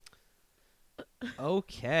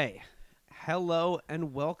Okay. Hello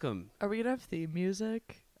and welcome. Are we going to have theme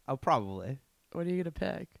music? Oh, probably. What are you going to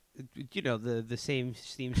pick? You know, the same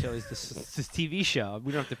theme show as this TV show.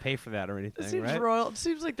 We don't have to pay for that or anything, It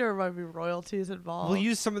seems like there might be royalties involved. We'll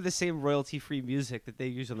use some of the same royalty-free music that they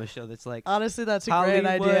use on the show that's like, honestly, that's a Hollywood,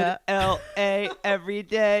 great idea. L.A. every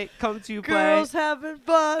day, come to play. Girls having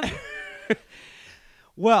fun.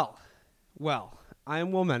 Well,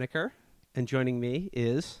 I'm Will Menaker, and joining me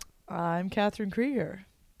is... I'm Katherine Krueger.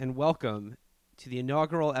 And welcome to the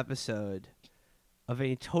inaugural episode of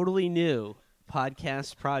a totally new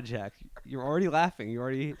podcast project. You're already laughing. You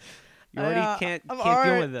already can't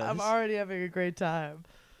deal with this. I'm already having a great time.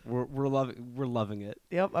 We're loving it.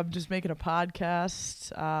 Yep, I'm just making a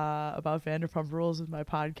podcast about Vanderpump Rules with my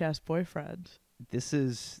podcast boyfriend. This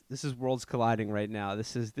is worlds colliding right now.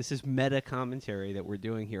 This is meta commentary that we're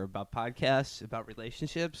doing here about podcasts, about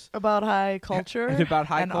relationships, about high culture, and about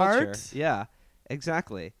high culture. Art. Yeah,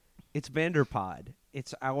 exactly. It's Vanderpod.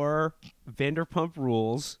 It's our Vanderpump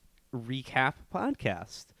Rules recap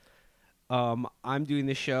podcast. I'm doing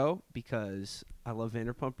this show because I love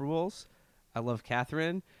Vanderpump Rules. I love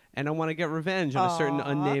Katherine, and I want to get revenge on a certain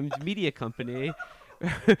unnamed media company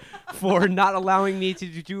for not allowing me to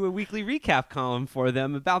do a weekly recap column for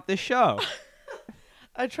them about this show.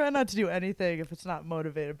 I try not to do anything if it's not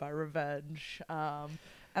motivated by revenge. And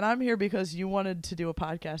I'm here because you wanted to do a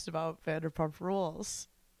podcast about Vanderpump Rules.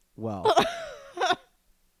 Well,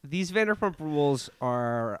 these Vanderpump Rules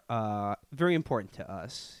are very important to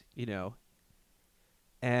us,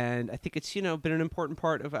 and I think it's, been an important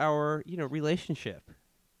part of our, relationship.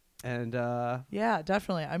 And yeah,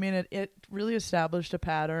 definitely. I mean, it really established a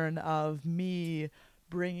pattern of me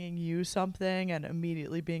bringing you something and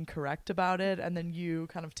immediately being correct about it, and then you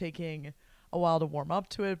kind of taking a while to warm up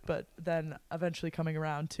to it, but then eventually coming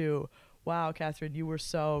around to, wow, Katherine, you were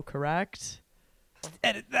so correct.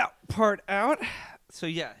 Edit that part out. So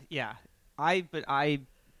yeah. I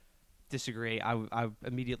disagree. I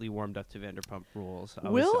immediately warmed up to Vanderpump Rules.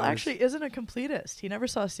 Will actually isn't a completist. He never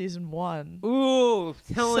saw season 1. Ooh,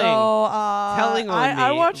 telling on me.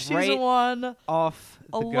 I watched season right 1 off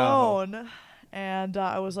the alone, go. And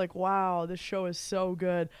I was like, wow, this show is so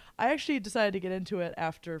good. I actually decided to get into it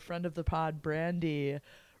after friend of the pod, Brandy,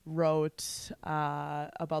 wrote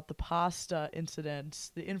about the pasta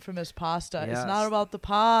incident, the infamous pasta. Yes. It's not about the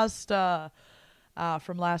pasta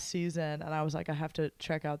from last season, and I was like, I have to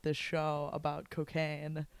check out this show about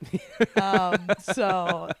cocaine.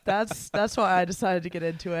 So that's why I decided to get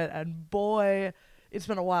into it, and boy, it's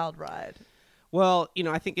been a wild ride. Well,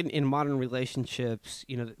 I think in modern relationships,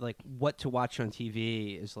 like what to watch on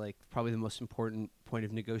TV is like probably the most important point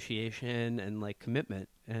of negotiation and like commitment.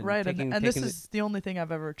 And right, and this is the only thing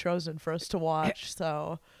I've ever chosen for us to watch,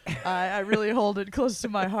 so I really hold it close to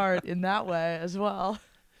my heart in that way as well.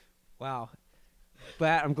 Wow,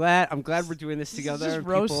 I'm glad we're doing this together. Just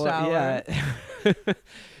roast hour. Yeah,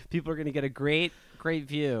 people are going to get a great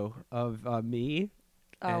view of me.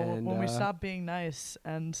 When we stop being nice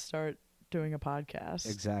and start doing a podcast.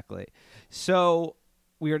 Exactly. So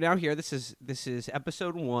we are now here. This is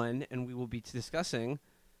episode 1, and we will be discussing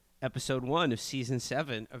episode 1 of season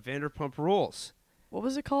 7 of Vanderpump Rules. What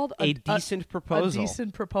was it called? A Decent Proposal. A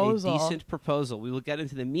Decent Proposal. A Decent Proposal. We will get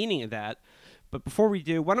into the meaning of that. But before we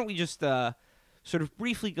do, why don't we just sort of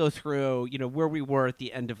briefly go through, where we were at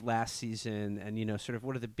the end of last season and, sort of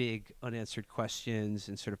what are the big unanswered questions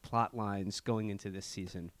and sort of plot lines going into this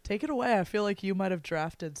season. Take it away. I feel like you might have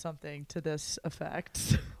drafted something to this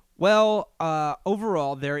effect. Well,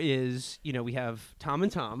 overall, there is, we have Tom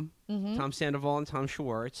and Tom, mm-hmm. Tom Sandoval and Tom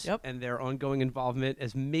Schwartz, yep. and their ongoing involvement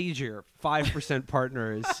as major 5%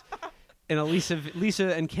 partners in a Lisa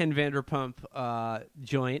and Ken Vanderpump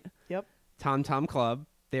joint. Yep. Tom Club.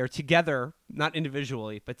 They are together, not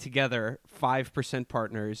individually, but together, 5%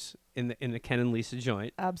 partners in the Ken and Lisa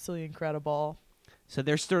joint. Absolutely incredible. So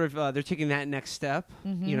they're sort of they're taking that next step.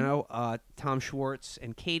 Mm-hmm. Tom Schwartz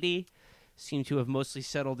and Katie seem to have mostly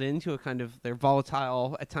settled into a kind of their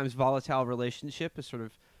volatile relationship has sort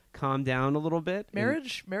of calmed down a little bit.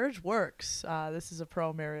 Marriage works. This is a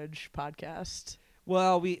pro-marriage podcast.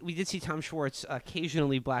 Well, we did see Tom Schwartz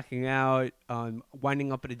occasionally blacking out,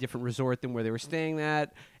 winding up at a different resort than where they were staying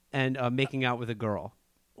at, and making out with a girl.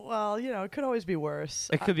 Well, it could always be worse.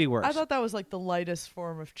 It could be worse. I thought that was like the lightest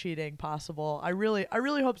form of cheating possible. I really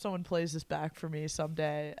hope someone plays this back for me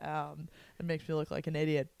someday and makes me look like an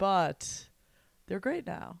idiot. But they're great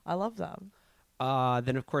now. I love them.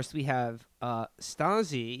 Then, of course, we have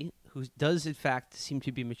Stasi, who does, in fact, seem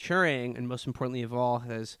to be maturing, and most importantly of all,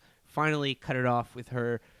 has finally cut it off with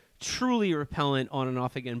her truly repellent on and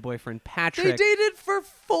off again boyfriend, Patrick. They dated for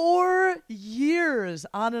 4 years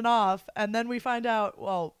on and off, and then we find out,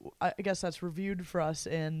 well, I guess that's reviewed for us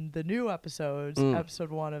in the new episodes,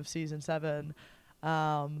 episode 1 of season 7,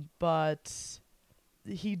 but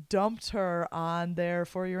he dumped her on their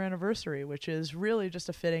 4-year anniversary, which is really just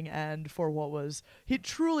a fitting end for what was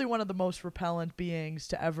truly one of the most repellent beings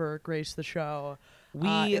to ever grace the show,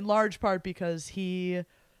 in large part because he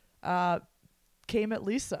came at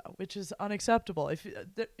Lisa, which is unacceptable. If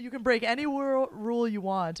you can break any rule you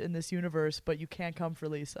want in this universe, but you can't come for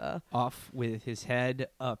Lisa. Off with his head.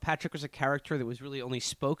 Patrick was a character that was really only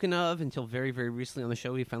spoken of until very, very recently on the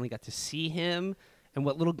show. We finally got to see him, and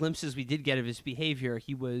what little glimpses we did get of his behavior,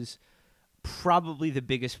 he was probably the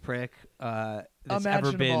biggest prick that's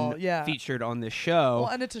ever been featured on this show. Well,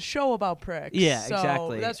 and it's a show about pricks. Yeah, so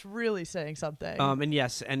exactly. That's really saying something. And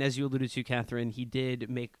yes, and as you alluded to, Katherine, he did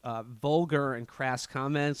make vulgar and crass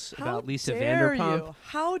comments about Lisa Vanderpump.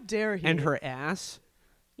 How dare he? And her ass.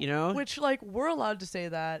 You know? Which, like, we're allowed to say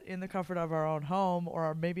that in the comfort of our own home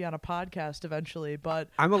or maybe on a podcast eventually, but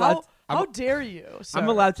how dare you, sir? I'm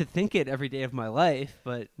allowed to think it every day of my life,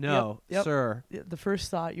 but no, yep. sir. The first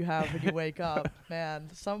thought you have when you wake up, man,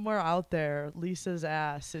 somewhere out there, Lisa's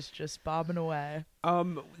ass is just bobbing away.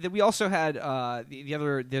 We also had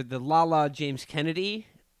the Lala James Kennedy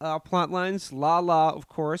plot lines. Lala, of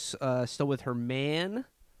course, still with her man.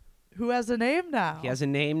 Who has a name now? He has a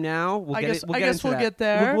name now. I guess we'll get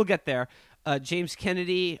there. We'll get there. James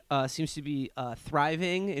Kennedy seems to be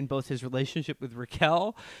thriving in both his relationship with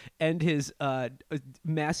Raquel and his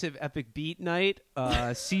massive epic beat night.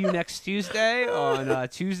 See you next Tuesday on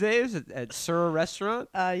Tuesdays at Sir Restaurant.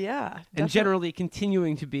 Yeah. And definitely. generally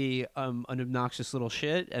continuing to be an obnoxious little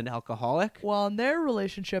shit and alcoholic. Well, and their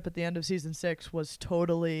relationship at the end of season 6 was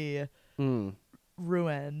totally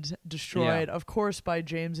ruined, destroyed, of course, by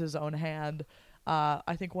James's own hand.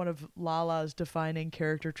 I think one of Lala's defining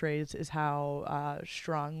character traits is how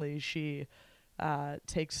strongly she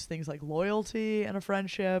takes things like loyalty in a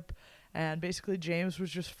friendship, and basically James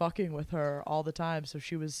was just fucking with her all the time. So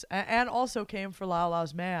she was, and also came for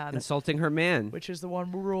Lala's man, insulting her man, which is the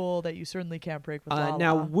one rule that you certainly can't break with Lala.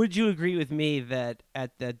 Now, would you agree with me that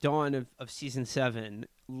at the dawn of season 7,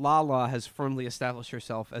 Lala has firmly established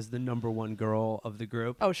herself as the number one girl of the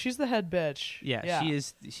group? Oh, she's the head bitch. Yeah.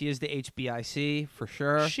 She is the HBIC for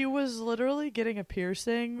sure. She was literally getting a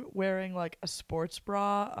piercing, wearing like a sports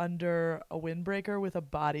bra under a windbreaker with a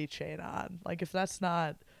body chain on. Like, if that's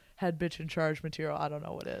not head bitch in charge material, I don't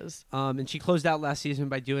know what is. And she closed out last season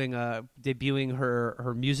by debuting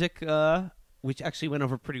her music, which actually went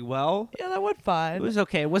over pretty well. Yeah, that went fine. It was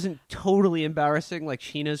okay. It wasn't totally embarrassing like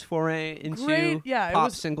Sheena's foray into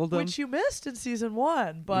pop singledom, which you missed in season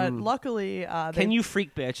 1. But luckily, Can You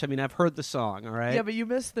Freak Bitch? I mean, I've heard the song. All right. Yeah, but you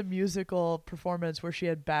missed the musical performance where she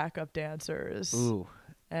had backup dancers. Ooh.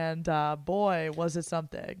 And boy, was it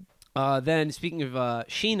something. Then speaking of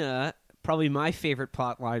Sheena. Probably my favorite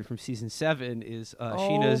plot line from season 7 is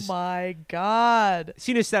Sheena's. Oh my god!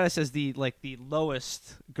 Sheena's status as the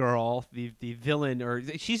lowest girl, the villain, or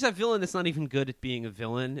she's a villain that's not even good at being a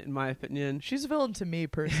villain, in my opinion. She's a villain to me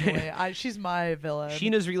personally. She's my villain.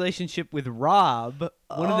 Sheena's relationship with Rob,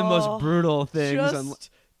 one of the most brutal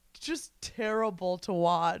things. Just terrible to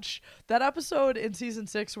watch. That episode in season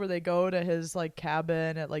 6 where they go to his like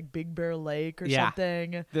cabin at like Big Bear Lake or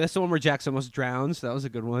something. That's the one where Jax almost drowns. That was a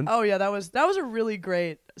good one. Oh yeah, that was a really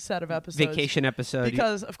great set of episodes. Vacation episode.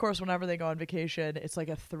 Because of course whenever they go on vacation, it's like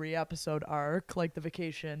a 3-episode arc. Like the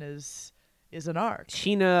vacation is an arc.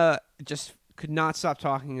 Sheena just could not stop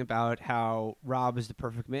talking about how Rob is the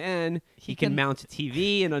perfect man. He can mount a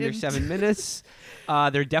TV in under 7 minutes.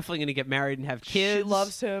 They're definitely going to get married and have kids. She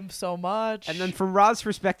loves him so much. And then from Rob's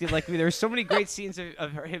perspective, like there's so many great scenes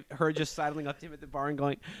of her just sidling up to him at the bar and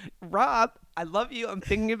going, Rob, I love you. I'm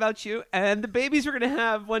thinking about you. And the babies we're going to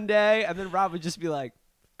have one day. And then Rob would just be like,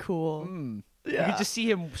 cool. Yeah. You could just see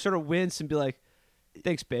him sort of wince and be like,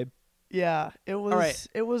 thanks, babe. Yeah, it was. Right.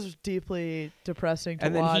 It was deeply depressing to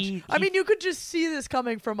and watch. Then I mean, you could just see this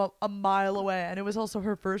coming from a mile away, and it was also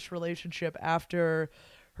her first relationship after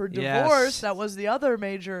her divorce. Yes. That was the other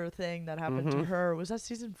major thing that happened to her. Was that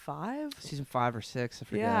season 5? Season 5 or 6, I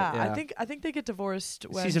forget. Yeah, I think they get divorced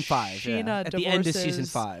when season 5. Sheena at the end of season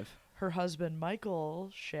 5. Her husband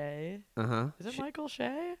Michael Shea. Is it Michael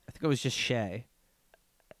Shea? I think it was just Shea.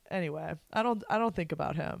 Anyway, I don't think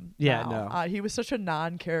about him. Yeah, now. no. He was such a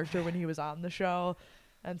non-character when he was on the show,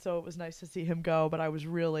 and so it was nice to see him go. But I was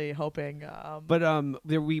really hoping.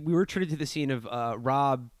 We were treated to the scene of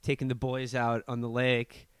Rob taking the boys out on the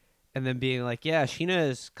lake, and then being like, "Yeah, Sheena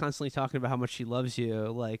is constantly talking about how much she loves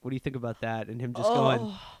you. Like, what do you think about that?" And him just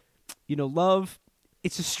going, love,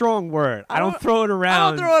 it's a strong word. I don't throw it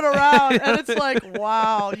around. I don't throw it around. And it's like,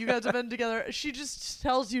 wow, you guys have been together. She just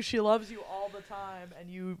tells you she loves you all the time, and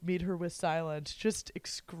you meet her with silence. Just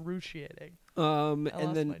excruciating. I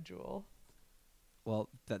lost my jewel. Well,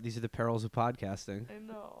 these are the perils of podcasting. I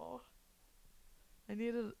know. I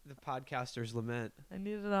needed the podcaster's lament. I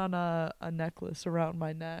need it on a necklace around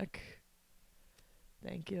my neck.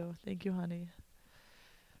 Thank you, honey.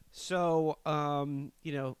 So, Tom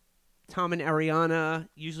and Ariana,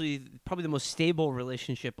 usually probably the most stable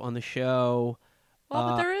relationship on the show.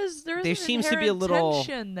 Well, but there seems to be a little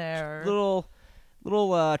tension there.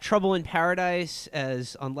 Little trouble in paradise,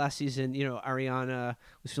 as on last season, Ariana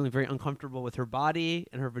was feeling very uncomfortable with her body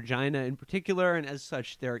and her vagina in particular, and as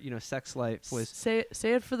such, their sex life was. Say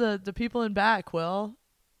it for the people in back, Will.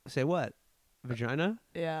 Say what? Vagina?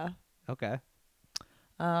 Yeah. Okay.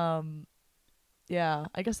 Yeah,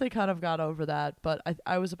 I guess they kind of got over that, but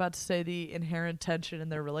I was about to say the inherent tension in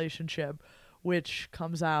their relationship, which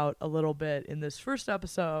comes out a little bit in this first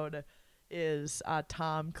episode, is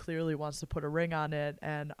Tom clearly wants to put a ring on it,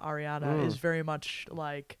 and Ariana is very much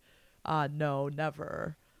like, no,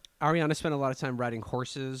 never. Ariana spent a lot of time riding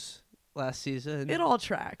horses last season. It all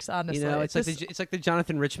tracks, honestly. It's like the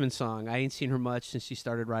Jonathan Richman song. I ain't seen her much since she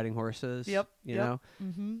started riding horses. Yep. You know,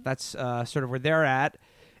 that's sort of where they're at.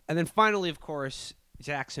 And then finally, of course,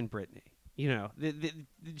 Jax and Brittany. The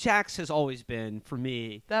Jax has always been, for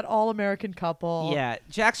me, that all-American couple. Yeah,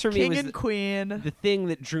 Jax for me was and queen. The thing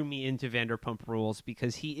that drew me into Vanderpump Rules,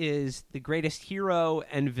 because he is the greatest hero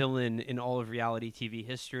and villain in all of reality TV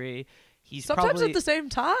history. He's sometimes at the same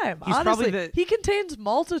time. Honestly, he contains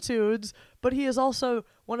multitudes, but he is also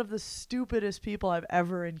one of the stupidest people I've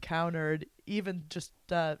ever encountered, even just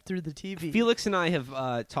through the TV. Felix and I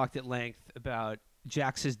have talked at length about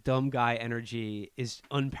Jax's dumb guy energy is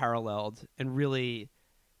unparalleled and really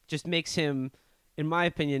just makes him, in my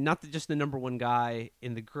opinion, not just the number one guy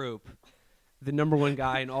in the group, the number one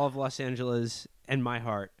guy in all of Los Angeles and my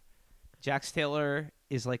heart. Jax Taylor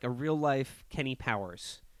is like a real-life Kenny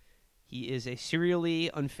Powers. He is a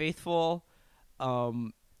serially unfaithful,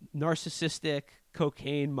 narcissistic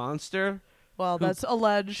cocaine monster. Well, that's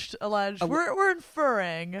alleged. We're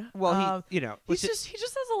inferring. Well, he just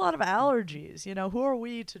has a lot of allergies. Who are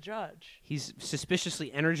we to judge? He's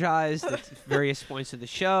suspiciously energized at various points of the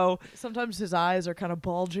show. Sometimes his eyes are kind of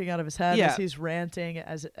bulging out of his head as he's ranting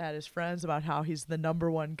at his friends about how he's the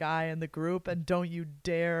number one guy in the group, and don't you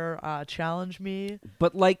dare challenge me.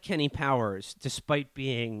 But like Kenny Powers, despite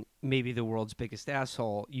being maybe the world's biggest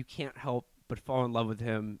asshole, you can't help but fall in love with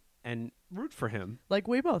him and root for him. Like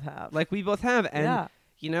we both have. And,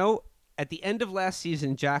 at the end of last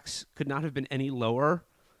season, Jax could not have been any lower.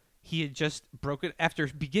 He had just broken, after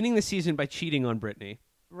beginning the season by cheating on Brittany.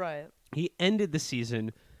 Right. He ended the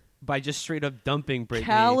season by just straight up dumping Brittany.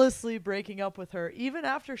 Callously breaking up with her, even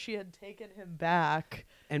after she had taken him back.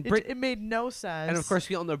 And it made no sense. And of course,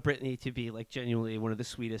 we all know Brittany to be like genuinely one of the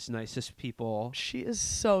sweetest, nicest people. She is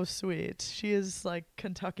so sweet. She is like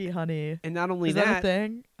Kentucky honey. And not only is that a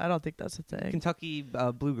thing? I don't think that's a thing. Kentucky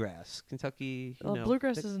bluegrass. Kentucky.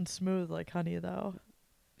 Bluegrass isn't smooth like honey, though.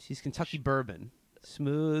 She's Kentucky bourbon,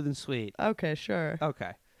 smooth and sweet. Okay, sure.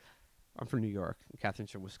 Okay. I'm from New York.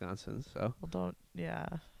 Katherine's from Wisconsin, so. Well,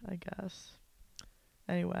 I guess.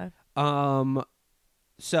 Anyway.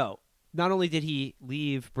 So, not only did he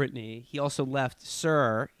leave Brittany, he also left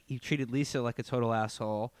Sir. He treated Lisa like a total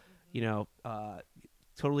asshole.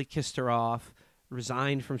 Totally kissed her off,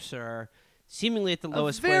 resigned from Sir, seemingly at the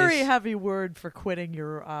lowest place. A very heavy word for quitting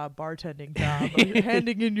your bartending job,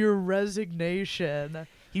 handing in your resignation.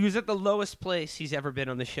 He was at the lowest place he's ever been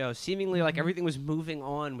on the show. Seemingly like everything was moving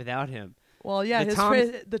on without him. Well, yeah,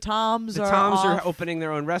 the Toms are opening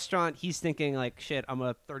their own restaurant. He's thinking like, shit, I'm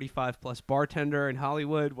a 35-plus bartender in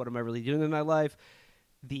Hollywood. What am I really doing in my life?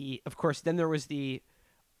 Of course, then there was the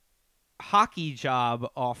hockey job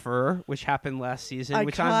offer, which happened last season.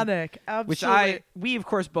 Iconic, absolutely. We of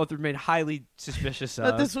course both remained highly suspicious of.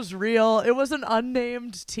 That this was real. It was an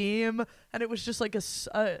unnamed team, and it was just like it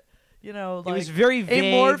was very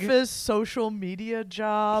vague, amorphous social media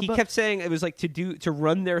job. He kept saying it was like to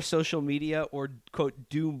run their social media or quote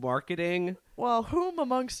do marketing. Well, whom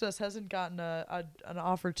amongst us hasn't gotten an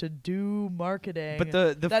offer to do marketing? But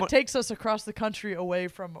that takes us across the country away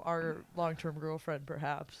from our long-term girlfriend,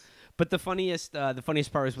 perhaps. But the funniest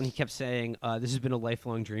part was when he kept saying, "This has been a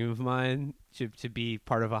lifelong dream of mine to be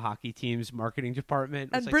part of a hockey team's marketing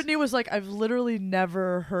department." And Brittany was like, "I've literally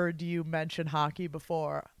never heard you mention hockey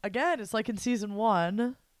before." Again, it's like in season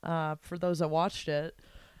 1, for those that watched it,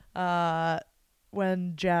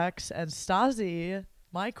 when Jax and Stassi,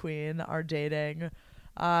 my queen, are dating.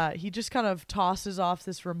 he just kind of tosses off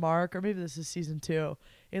this remark, or maybe this is season 2,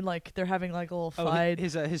 in like they're having like a little fight.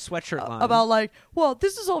 His sweatshirt line about like, well,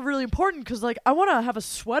 this is all really important because like I want to have a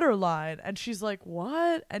sweater line, and she's like,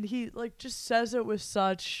 what? And he like just says it with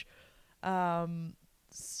such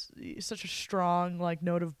such a strong like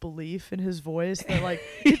note of belief in his voice that like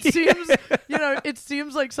it seems it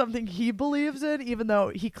seems like something he believes in, even though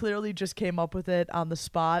he clearly just came up with it on the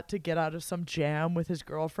spot to get out of some jam with his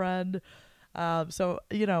girlfriend. So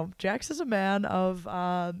Jax is a man of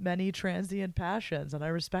many transient passions, and I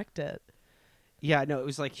respect it. Yeah, no, it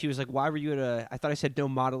was like, he was like, why were you at I thought I said no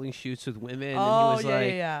modeling shoots with women. Oh, and he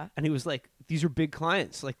was And he was like, these are big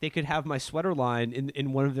clients. Like, they could have my sweater line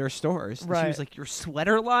in one of their stores. Right. And she was like, your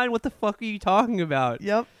sweater line? What the fuck are you talking about?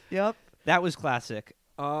 Yep. That was classic.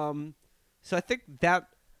 So I think that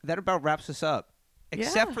about wraps us up.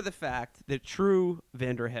 Except for the fact that true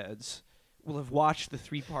Vanderheads will have watched the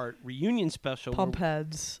 3-part reunion special. Pump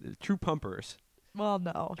heads. True pumpers. Well,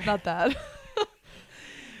 no, not that.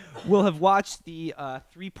 We'll have watched the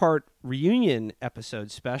 3-part reunion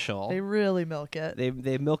episode special. They really milk it.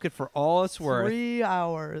 They milk it for all it's worth. 3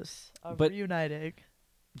 hours of reuniting.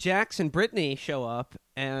 Jax and Brittany show up,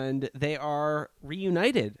 and they are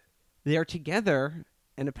reunited. They are together,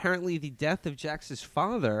 and apparently the death of Jax's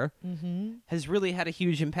father has really had a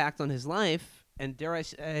huge impact on his life, and dare I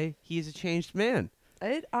say, he is a changed man.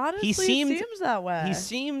 It honestly seems that way. He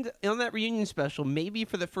seemed, on that reunion special, maybe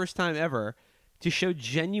for the first time ever, to show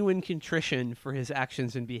genuine contrition for his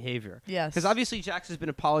actions and behavior. Yes. Because obviously Jax has been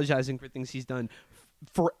apologizing for things he's done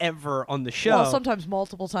forever on the show. Well, sometimes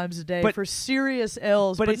multiple times a day for serious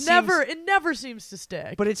ills, but it never seems to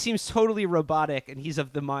stick. But it seems totally robotic, and he's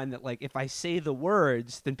of the mind that, like, if I say the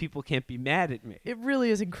words, then people can't be mad at me. It really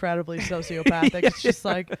is incredibly sociopathic. It's just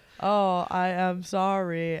like, oh, I am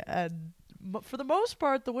sorry. And for the most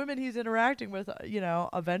part, the women he's interacting with,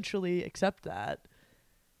 eventually accept that.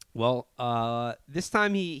 Well, this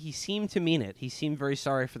time he seemed to mean it. He seemed very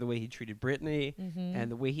sorry for the way he treated Brittany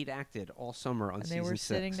and the way he'd acted all summer on season 6. And they were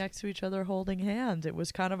sitting next to each other holding hands. It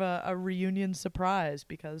was kind of a reunion surprise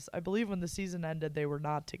because I believe when the season ended, they were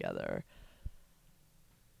not together.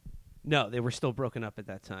 No, they were still broken up at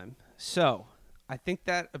that time. So I think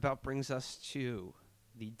that about brings us to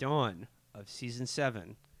the dawn of season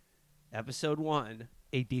 7, episode 1,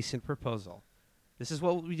 A Decent Proposal. This is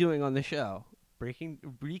what we'll be doing on the show.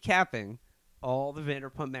 Recapping all the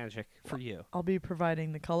Vanderpump magic for you. I'll be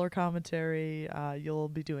providing the color commentary. You'll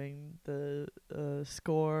be doing the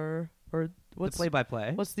score, or what's the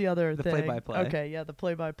play-by-play. What's the other thing? The play-by-play. Okay, yeah, the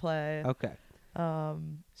play-by-play. Okay.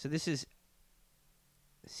 So this is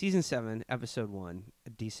season 7, episode 1, A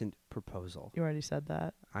Decent Proposal. You already said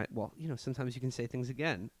that. Well, sometimes you can say things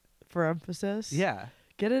again for emphasis. Yeah.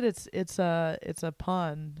 Get it? It's a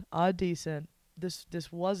pun. A decent.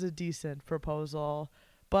 This was a decent proposal,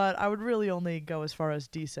 but I would really only go as far as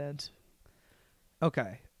decent.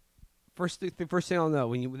 Okay. First thing I'll know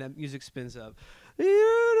when that music spins up.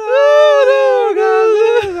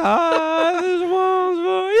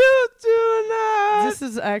 This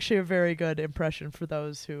is actually a very good impression for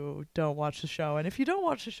those who don't watch the show. And if you don't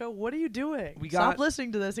watch the show, what are you doing? Stop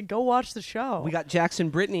listening to this and go watch the show. We got Jax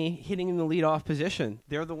and Brittany hitting in the lead-off position.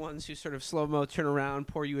 They're the ones who sort of slow-mo turn around,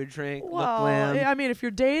 pour you a drink, look glam. I mean, if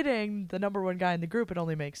you're dating the number one guy in the group, it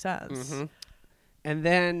only makes sense. Mm-hmm. And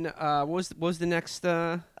then what was the next?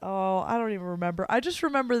 I don't even remember. I just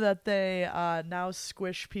remember that they now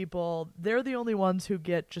squish people. They're the only ones who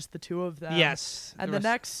get just the two of them. Yes. And the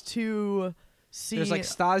next two there's like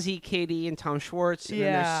Stasi, Katie, and Tom Schwartz. And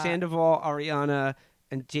then there's Sandoval, Ariana,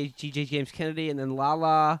 and G.J. James Kennedy. And then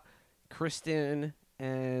Lala, Kristen,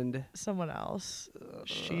 and someone else.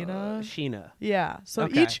 Sheena. Yeah. So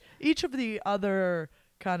okay. each of the other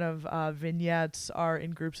kind of vignettes are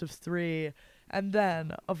in groups of 3. And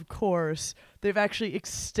then, of course, they've actually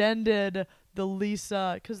extended the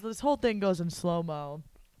Lisa, because this whole thing goes in slow-mo.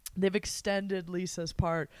 They've extended Lisa's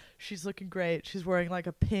part. She's looking great. She's wearing like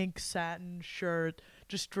a pink satin shirt,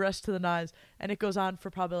 just dressed to the nines. And it goes on for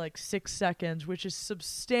probably like 6 seconds, which is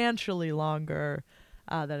substantially longer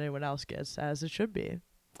than anyone else gets, as it should be.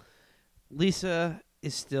 Lisa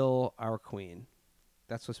is still our queen.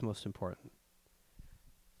 That's what's most important.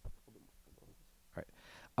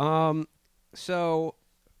 All right. So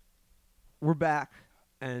we're back,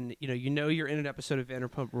 and you're in an episode of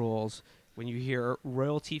Vanderpump Rules when you hear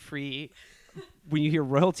royalty-free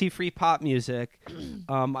pop music.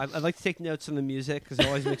 I'd like to take notes on the music because it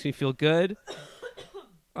always makes me feel good.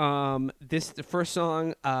 The first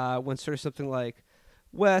song went sort of something like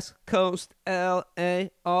West Coast,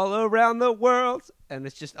 L.A., all around the world, and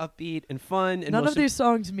it's just upbeat and fun. And none of these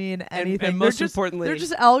songs mean anything. And most importantly, they're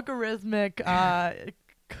just algorithmic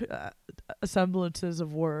assemblances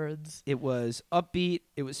of words. It was upbeat,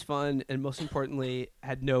 it was fun, and most importantly,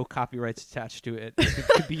 had no copyrights attached to it. It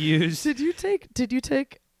could be used. Did you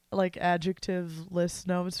take like adjective list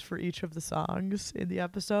notes for each of the songs in the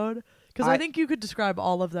episode? Because I think you could describe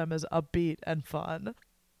all of them as upbeat and fun.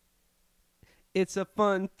 It's a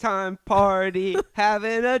fun time party,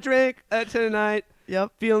 having a drink tonight.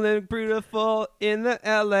 Yep. Feeling beautiful in the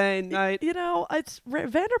LA night. You know, it's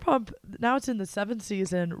Vanderpump, now it's in the 7th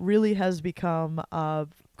season, really has become a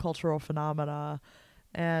cultural phenomenon.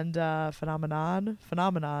 Yeah.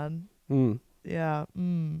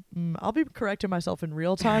 I'll be correcting myself in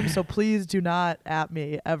real time, so please do not at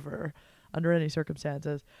me ever under any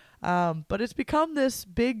circumstances. But it's become this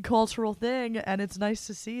big cultural thing, and it's nice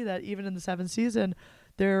to see that even in the 7th season,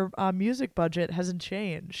 their music budget hasn't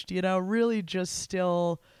changed. You know, really just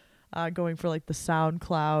still going for like the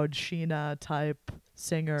SoundCloud, Sheena type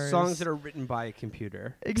singers. Songs that are written by a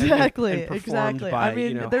computer. Exactly, and exactly. By, I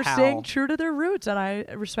mean, they're staying true to their roots, and I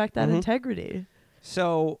respect that integrity.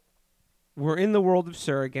 So we're in the world of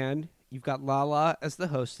Sir again. You've got Lala as the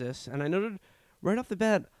hostess, and I noted right off the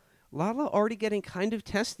bat, Lala already getting kind of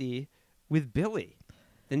testy with Billy,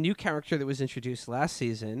 the new character that was introduced last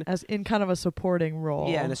season. As in kind of a supporting role.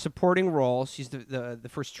 Yeah, in a supporting role. She's the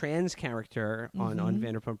first trans character on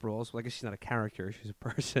Vanderpump Rules. Well, I guess she's not a character. She's a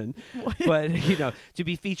person. But, you know, to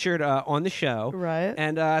be featured on the show. Right.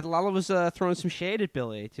 And Lala was throwing some shade at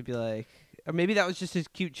Billy to be like, or maybe that was just a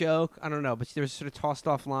cute joke. I don't know. But there was sort of tossed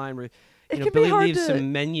off line where, you know, Billy leaves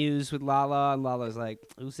some menus with Lala, and Lala's like,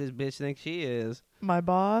 who's this bitch think she is? My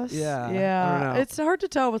boss? Yeah. Yeah. I don't know. It's hard to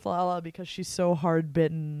tell with Lala because she's so hard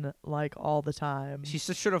bitten like all the time. She's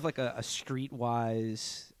just sort of like a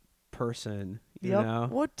streetwise person, you Yep. know?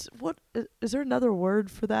 What is there another word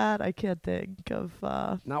for that? I can't think of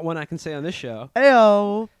Not one I can say on this show.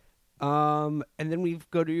 Ayo. And then we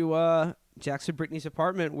go to Jax and Brittany's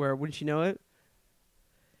apartment where, wouldn't you know it?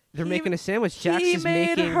 They're making a sandwich. Jax is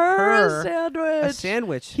making her a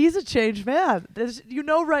sandwich. He's a changed man. You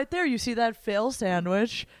know right there. You see that fail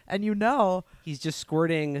sandwich, and you know he's just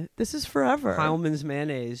squirting. This is forever. Hellman's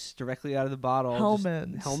mayonnaise directly out of the bottle.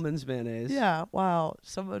 Hellman's mayonnaise. Yeah. Wow.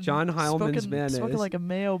 Someone John Hellman's mayonnaise. Spoken like a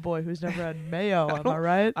mayo boy who's never had mayo. Am I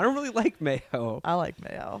right? I don't really like mayo. I like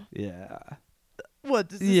mayo. Yeah. What?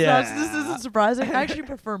 This isn't surprising. I actually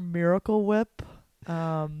prefer Miracle Whip.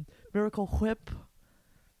 Miracle Whip.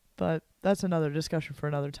 But that's another discussion for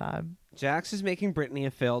another time. Jax is making Brittany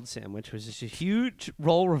a failed sandwich, which is a huge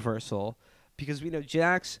role reversal because we know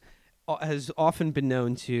Jax has often been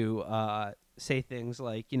known to say things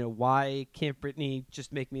like, you know, why can't Brittany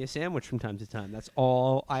just make me a sandwich from time to time? That's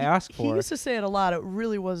all I ask for. He used to say it a lot. It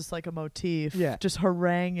really was like a motif. Yeah. Just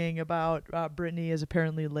haranguing about Brittany is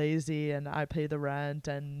apparently lazy and I pay the rent.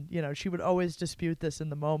 And, you know, she would always dispute this in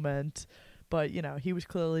the moment. But, you know, he was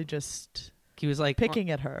clearly just... He was like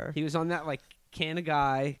picking at her. He was on that like, can a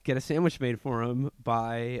guy get a sandwich made for him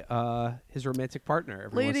by his romantic partner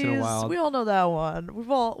every once in a while? We all know that one.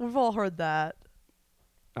 We've all heard that.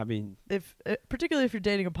 I mean, particularly if you're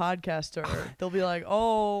dating a podcaster, they'll be like,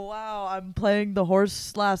 "Oh wow, I'm playing the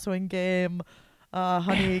horse lassoing game.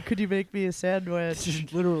 Honey, could you make me a sandwich?"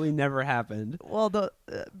 This literally never happened. Well,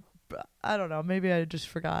 I don't know. Maybe I just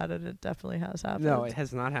forgot, and it definitely has happened. No, it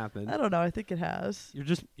has not happened. I don't know. I think it has.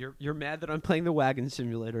 You're mad that I'm playing the wagon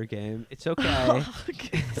simulator game. It's okay.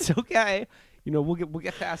 It's okay. You know, we'll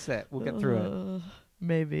get past that. We'll get through it.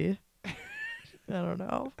 Maybe. I don't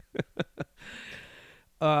know.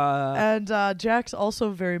 And Jax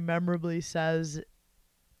also very memorably says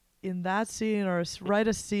in that scene, or right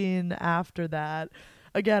a scene after that,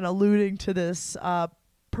 again alluding to this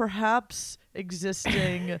perhaps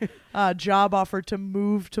existing job offer to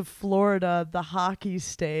move to Florida, the hockey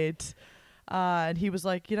state. And he was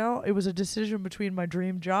like, you know, it was a decision between my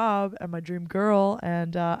dream job and my dream girl,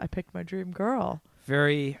 and I picked my dream girl.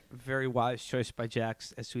 Very, very wise choice by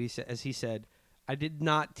Jax, as he said, I did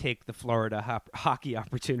not take the Florida hockey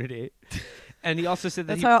opportunity. And he also said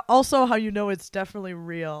that that's how you know it's definitely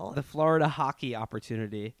real. The Florida hockey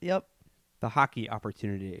opportunity. Yep. The hockey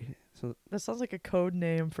opportunity. So that sounds like a code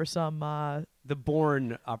name for some... the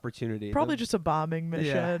Bourne opportunity. Probably just a bombing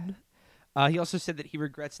mission. Yeah. He also said that he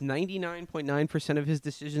regrets 99.9% of his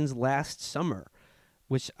decisions last summer,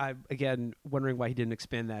 which I'm, again, wondering why he didn't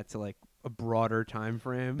expand that to, like, a broader time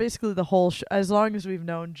frame. Basically, the whole... as long as we've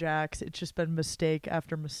known Jax, it's just been mistake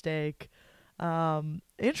after mistake.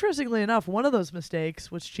 Interestingly enough, one of those mistakes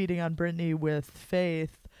was cheating on Brittany with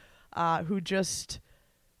Faith, who just...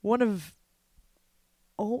 one of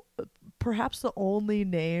perhaps the only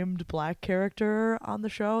named black character on the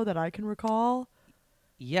show that I can recall.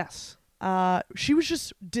 Yes. She was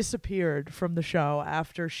just disappeared from the show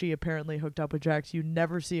after she apparently hooked up with Jax. You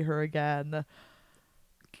never see her again.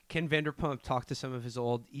 Ken Vanderpump talked to some of his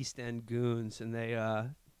old East End goons, and they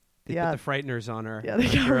put the frighteners on her. Yeah,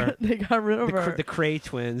 they got rid of her. The Cray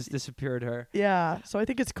twins disappeared her. Yeah, so I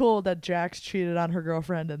think it's cool that Jax cheated on her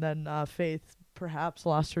girlfriend, and then Faith perhaps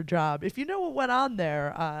lost her job. If you know what went on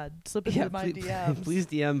there, slip into my DMs. Please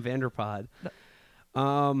DM Vanderpod.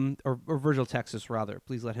 Or Virgil Texas, rather.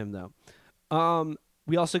 Please let him know.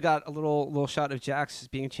 We also got a little shot of Jax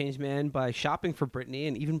being a changed man by shopping for Brittany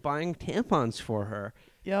and even buying tampons for her.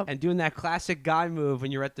 Yep. And doing that classic guy move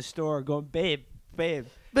when you're at the store going, babe, Babe,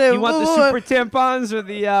 you want the super tampons or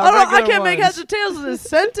the I can't ones? make heads or tails of this.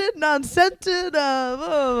 Scented, non-scented. What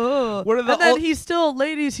are the and then he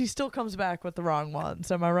still comes back with the wrong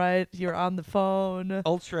ones. Am I right? You're on the phone.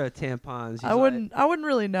 Ultra tampons. I wouldn't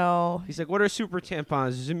really know. He's like, what are super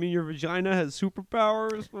tampons? Does it mean your vagina has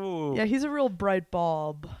superpowers? Ooh. Yeah, he's a real bright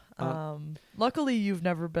bulb. Luckily, you've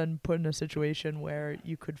never been put in a situation where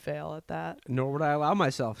you could fail at that. Nor would I allow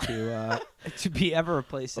myself to be ever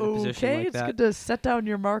placed in a position like that. Okay, it's good to set down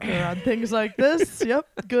your marker on things like this. Yep,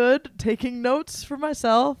 good. Taking notes for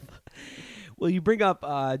myself. Well, you bring up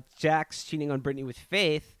Jax cheating on Brittany with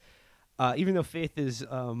Faith, even though Faith is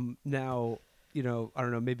now, I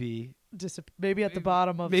don't know, maybe at the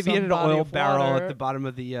bottom of maybe some in an body oil of barrel water. at the bottom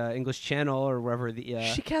of the English Channel or wherever the.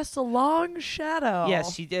 She casts a long shadow.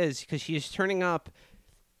 Yes, she does, because she is turning up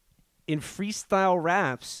in freestyle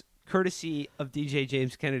raps, courtesy of DJ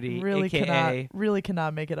James Kennedy, Really aka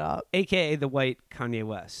cannot make it up. AKA the white Kanye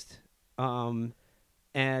West.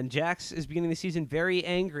 And Jax is beginning the season very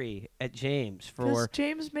angry at James Because for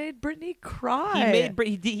James made Brittany cry.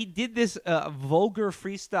 He did this vulgar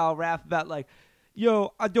freestyle rap about like,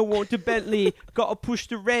 yo, I don't want the Bentley, gotta push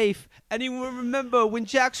the Wraith. Anyone remember when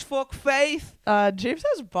Jax fucked Faith? James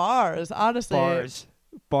has bars, honestly.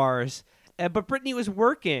 Bars. But Brittany was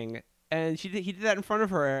working, and he did that in front of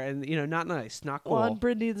her, and not nice, not cool. Well, and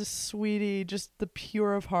Brittany, the sweetie, just the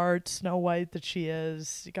pure of heart, Snow White that she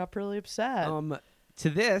is, he got really upset. To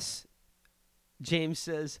this, James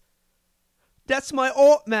says, "That's my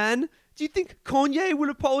art, man. Do you think Kanye will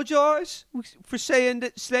apologize for saying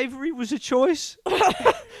that slavery was a choice?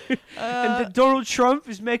 And that Donald Trump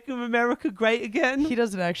is making America great again?" He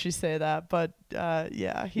doesn't actually say that, but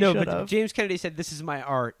yeah, he should have. But James Kennedy said, "This is my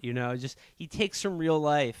art." Just he takes from real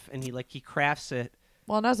life and he crafts it.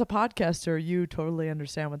 Well, and as a podcaster, you totally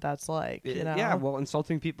understand what that's like. Yeah. Well,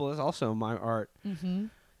 insulting people is also my art. Mm-hmm.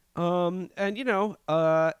 And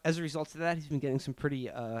as a result of that, he's been getting some pretty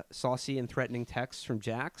saucy and threatening texts from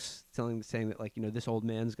Jax, saying that this old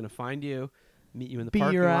man's gonna find you, meet you in the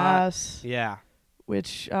parking your lot. ass. Yeah.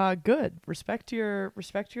 Which good. Respect your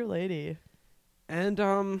lady.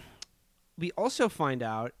 And we also find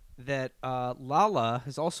out that Lala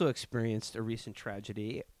has also experienced a recent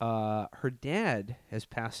tragedy. Her dad has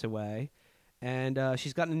passed away, and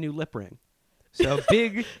she's gotten a new lip ring. So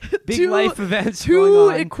big life events going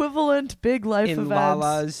on. Two equivalent big life events. In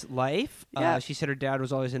Lala's life. Yeah. She said her dad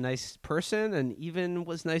was always a nice person and even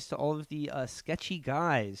was nice to all of the sketchy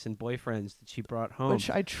guys and boyfriends that she brought home. Which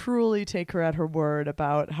I truly take her at her word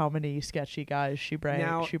about how many sketchy guys she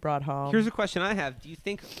brought home. Here's a question I have. Do you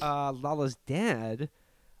think Lala's dad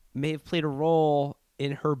may have played a role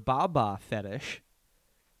in her Baba fetish?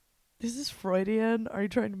 Is this Freudian? Are you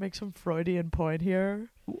trying to make some Freudian point here?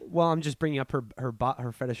 Well, I'm just bringing up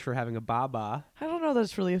her fetish for having a Baba. I don't know that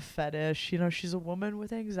it's really a fetish. She's a woman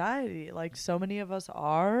with anxiety, like so many of us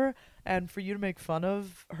are. And for you to make fun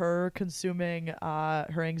of her consuming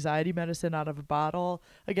her anxiety medicine out of a bottle,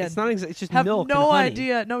 again, it's not it's just have milk. No and honey.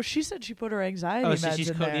 idea. No, she said she put her anxiety meds so she's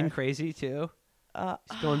in codeine there. crazy too.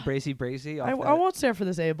 She's going brazy. I won't stand for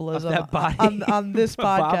this ableism on this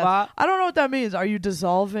podcast. Baba. I don't know what that means. Are you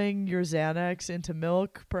dissolving your Xanax into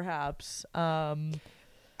milk? Perhaps.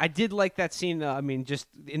 I did like that scene. Just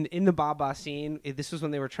in the Baba scene. This was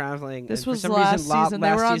when they were traveling. This and was for some last reason, season.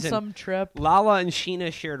 They were on some trip. Lala and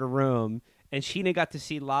Sheena shared a room, and Sheena got to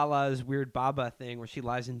see Lala's weird Baba thing, where she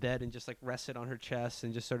lies in bed and just rested on her chest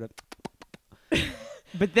and just sort of.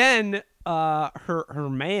 But then her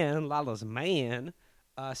man, Lala's man,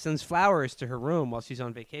 sends flowers to her room while she's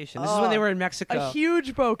on vacation. This is when they were in Mexico. A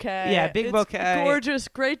huge bouquet. Yeah, big bouquet. Gorgeous,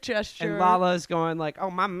 great gesture. And Lala's going like,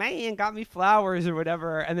 "Oh, my man got me flowers" or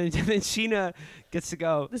whatever. And then Sheena gets to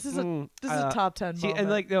go. This is a top 10 moment.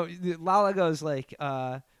 And Lala goes like,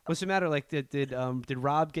 "What's the matter? Like, did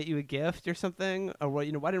Rob get you a gift or something? Or what?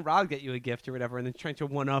 Why didn't Rob get you a gift or whatever?" And then trying to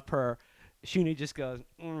one up her. Sheena just goes,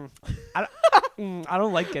 I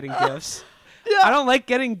don't like getting gifts. Yeah. I don't like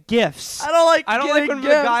getting gifts. I don't like when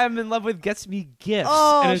gifts. the guy I'm in love with gets me gifts.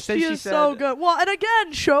 Oh, and instead she she is said, so good. Well, and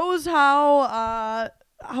again, shows how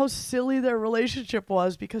silly their relationship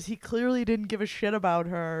was, because he clearly didn't give a shit about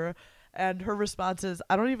her. And her response is,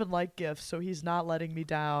 I don't even like gifts, so he's not letting me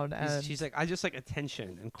down. And she's like, I just like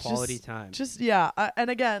attention and quality time. And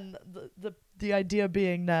again, the idea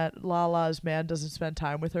being that Lala's man doesn't spend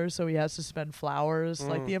time with her, so he has to spend flowers.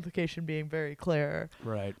 Like the implication being very clear.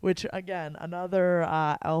 Right. Which, again, another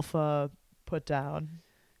alpha put down.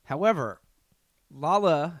 However,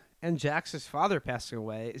 Lala and Jax's father passing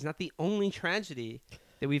away is not the only tragedy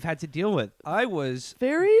that we've had to deal with. I was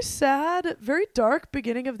very sad, very dark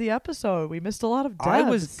beginning of the episode. We missed a lot of deaths. I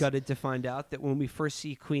was gutted to find out that when we first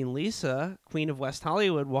see Queen Lisa, Queen of West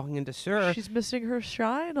Hollywood, walking into SUR, she's missing her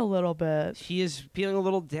shine a little bit. She is feeling a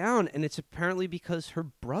little down, and it's apparently because her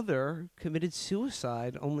brother committed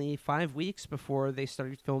suicide only 5 weeks before they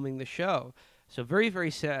started filming the show. So very,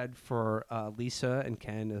 very sad for Lisa and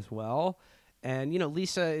Ken as well. And,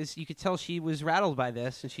 Lisa you could tell she was rattled by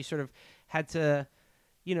this, and she sort of had to...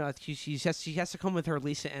 she has to come with her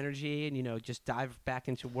Lisa energy and, just dive back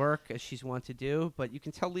into work as she's wont to do. But you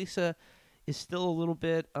can tell Lisa is still a little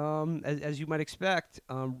bit, as you might expect,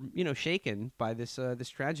 shaken by this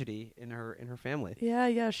tragedy in her family.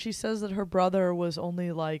 Yeah. She says that her brother was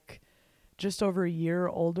only like just over a year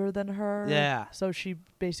older than her. Yeah. So she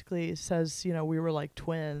basically says, we were like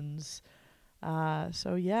twins.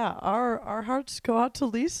 So yeah, our hearts go out to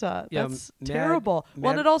Lisa. Yeah, That's terrible. Mad.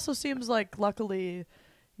 Well, it also seems like luckily,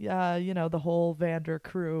 the whole Vander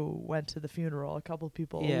crew went to the funeral. A couple of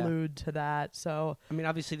people allude to that. So I mean,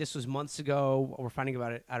 obviously this was months ago. We're finding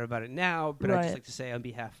out about it now. But I'd just like to say on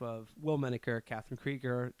behalf of Will Menaker, Katherine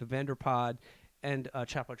Krueger, the Vanderpod, and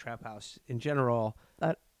Chapo Trap House in general.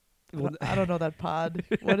 I don't know that pod.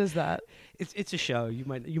 What is that? It's a show. You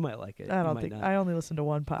might like it. I don't think. I only listen to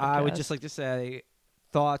one podcast. I would just like to say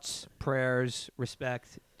thoughts, prayers,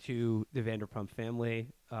 respect to the Vanderpump family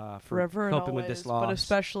for forever coping and always, with this loss. but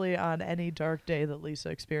especially on any dark day that Lisa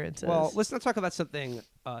experiences. Well, let's not talk about something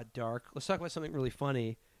dark. Let's talk about something really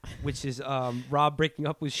funny, which is Rob breaking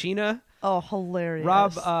up with Sheena. Oh, hilarious!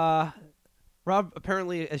 Rob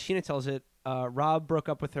apparently, as Sheena tells it, Rob broke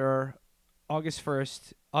up with her August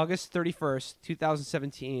 31st,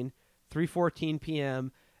 2017, 3:14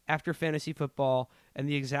 p.m. after fantasy football, and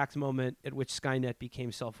the exact moment at which Skynet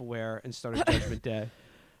became self-aware and started Judgment Day.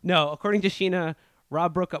 No, according to Sheena,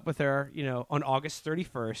 Rob broke up with her, on August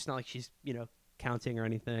 31st. Not like she's, counting or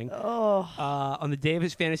anything. Oh. On the day of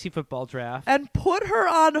his fantasy football draft. And put her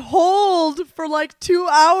on hold for like 2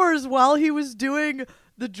 hours while he was doing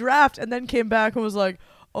the draft, and then came back and was like,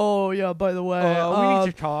 oh, yeah, by the way, we need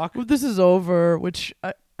to talk. This is over, which,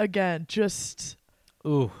 again, just...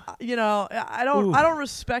 Ooh. I don't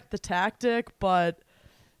respect the tactic, but,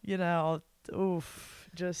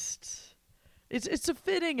 just... It's a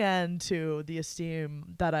fitting end to the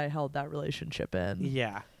esteem that I held that relationship in.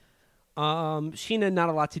 Yeah. Sheena, not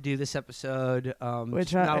a lot to do this episode.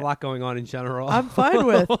 Which not a lot going on in general. I'm fine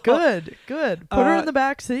with. Good. Put her in the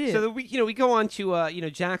back seat. So we go on to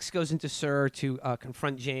Jax goes into SUR to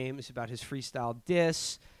confront James about his freestyle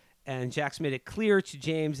diss, and Jax made it clear to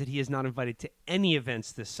James that he is not invited to any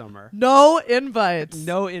events this summer. No invites.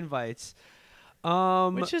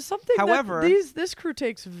 Which is something however, that this crew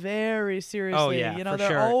takes very seriously. Oh yeah, they're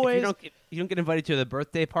sure. always If you don't get invited to the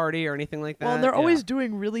birthday party or anything like that. Well, they're always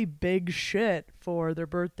doing really big shit for their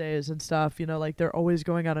birthdays and stuff. Like they're always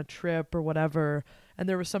going on a trip or whatever. And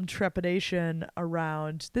there was some trepidation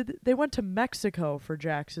around. They went to Mexico for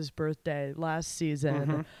Jax's birthday last season.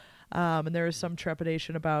 Mm-hmm. And there is some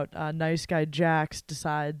trepidation about nice guy Jax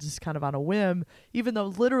decides kind of on a whim, even though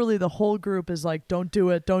literally the whole group is like, don't do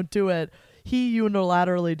it. He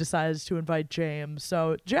unilaterally decides to invite James.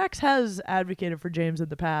 So Jax has advocated for James in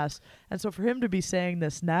the past. And so for him to be saying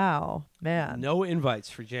this now, man. No invites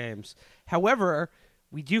for James. However,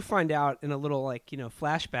 we do find out in a little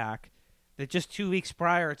flashback that just 2 weeks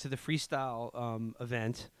prior to the freestyle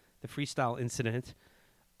event, the freestyle incident,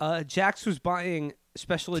 Jax was buying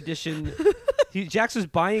special edition... Jax was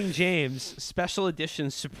buying James special edition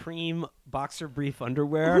Supreme boxer brief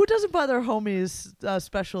underwear. Who doesn't buy their homies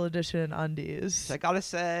special edition undies? So I gotta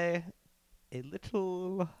say, a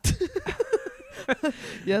little...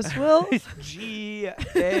 Yes, Will?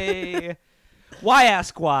 G-A... Why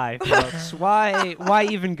ask why, folks? Why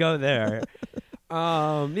even go there?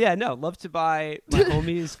 Love to buy my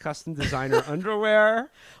homies custom designer underwear.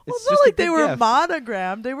 Well, it's not like they were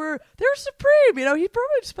monogrammed. They were Supreme. He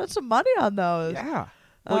probably spent some money on those. Yeah.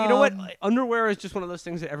 Well, you know what? Underwear is just one of those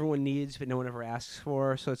things that everyone needs, but no one ever asks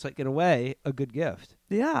for. So it's like, in a way, a good gift.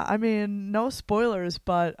 Yeah, I mean, no spoilers,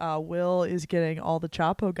 but Will is getting all the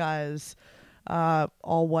Chapo guys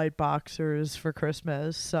all white boxers for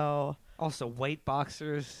Christmas. So Also, white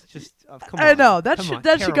boxers, just come on. I know that Come should on.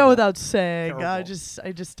 that should go Terrible. without saying. I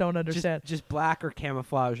Terrible. just don't understand. Just black or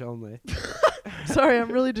camouflage only. Sorry,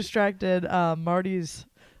 I'm really distracted. Marty's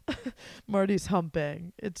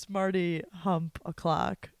humping. It's Marty hump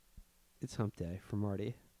o'clock. It's hump day for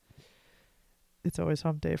Marty. It's always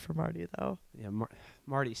hump day for Marty, though. Yeah,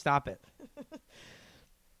 Marty, stop it.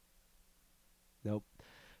 Nope.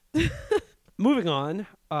 Moving on,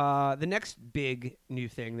 the next big new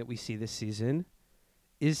thing that we see this season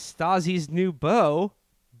is Stassi's new beau.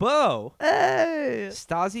 Hey!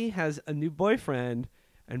 Stassi has a new boyfriend,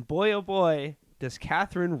 and boy, oh boy, does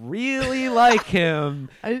Katherine really like him.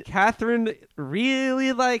 Katherine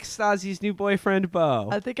really likes Stassi's new boyfriend, Beau.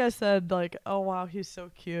 I think I said, like, oh, wow, he's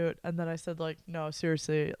so cute. And then I said, like, no,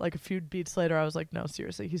 seriously. Like, a few beats later, I was like, no,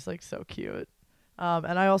 seriously, he's, like, so cute.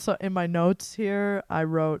 And I also, in my notes here, I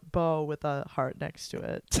wrote Beau with a heart next to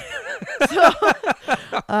it. So,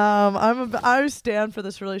 I stand for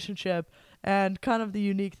this relationship. And kind of the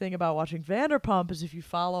unique thing about watching Vanderpump is if you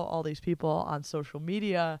follow all these people on social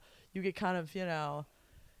media, you get kind of,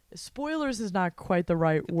 spoilers is not quite the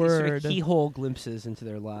right word. Sort of keyhole glimpses into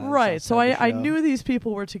their lives. Right. So outside the I show. knew these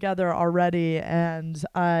people were together already. And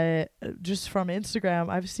I, just from Instagram,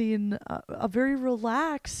 I've seen a very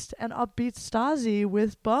relaxed and upbeat Stassi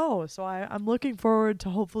with Beau. So I'm looking forward to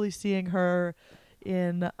hopefully seeing her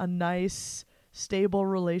in a nice, stable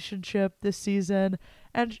relationship this season.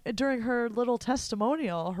 And during her little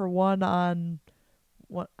testimonial, her one on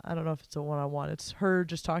what, I don't know if it's a one-on-one. It's her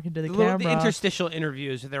just talking to the camera. The interstitial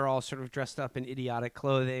interviews, they're all sort of dressed up in idiotic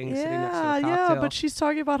clothing, sitting next to a cocktail. Yeah, but she's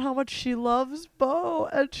talking about how much she loves Beau,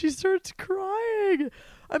 and she starts crying.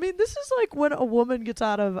 I mean, this is like when a woman gets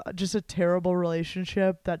out of just a terrible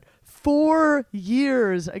relationship that 4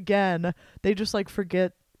 years, again, they just like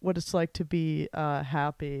forget what it's like to be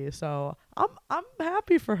happy. So I'm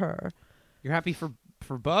happy for her. You're happy for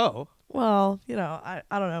Beau? Well, I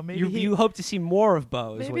don't know. Maybe you hope to see more of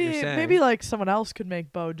Beau, is what you're saying. Maybe like someone else could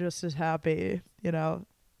make Beau just as happy,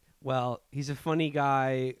 Well, he's a funny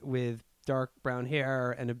guy with dark brown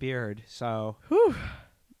hair and a beard, so Whew.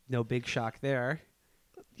 No big shock there.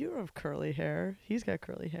 You have curly hair. He's got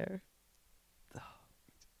curly hair.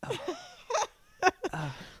 I'm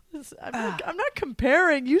not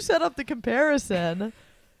comparing. You set up the comparison.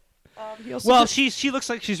 She looks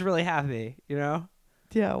like she's really happy,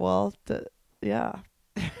 Yeah, well, yeah.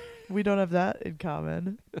 We don't have that in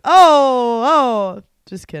common. Oh,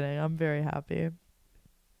 just kidding. I'm very happy.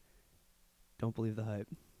 Don't believe the hype.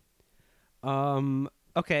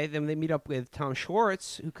 Okay, then they meet up with Tom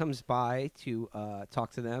Schwartz, who comes by to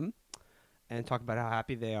talk to them and talk about how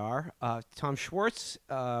happy they are. Tom Schwartz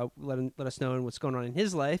let us know what's going on in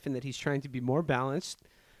his life and that he's trying to be more balanced.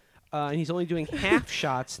 And he's only doing half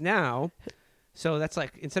shots now. So that's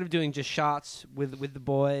like, instead of doing just shots with the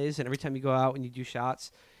boys, and every time you go out and you do shots,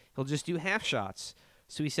 he'll just do half shots.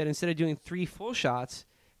 So he said instead of doing 3 full shots,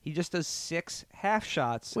 he just does 6 half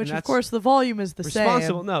shots. Which, of course, the volume is the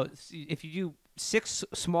same. No, if you do 6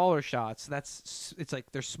 smaller shots, it's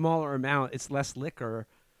like their smaller amount. It's less liquor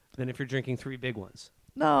than if you're drinking 3 big ones.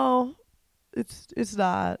 No, it's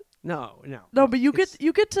not. No, but you get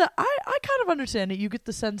to. I kind of understand it. You get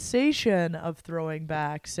the sensation of throwing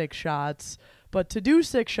back 6 shots, but to do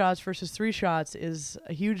 6 shots versus 3 shots is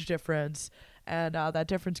a huge difference, and that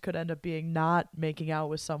difference could end up being not making out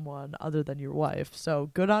with someone other than your wife.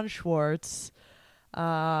 So good on Schwartz.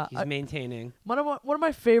 He's maintaining. One of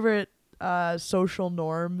my favorite social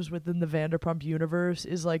norms within the Vanderpump universe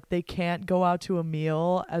is like they can't go out to a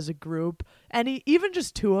meal as a group, and even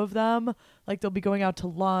just 2 of them, like they'll be going out to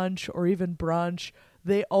lunch or even brunch,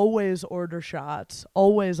 they always order shots,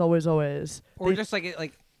 always or just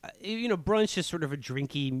like brunch is sort of a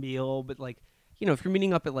drinky meal, but like if you're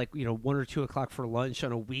meeting up at 1 or 2 o'clock for lunch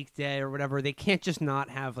on a weekday or whatever, they can't just not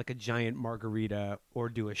have like a giant margarita or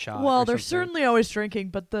do a shot. Well, they're certainly always drinking,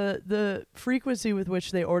 but the frequency with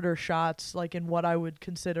which they order shots, like in what I would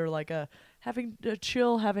consider like having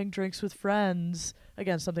drinks with friends,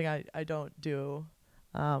 again, something I don't do.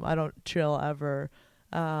 I don't chill ever.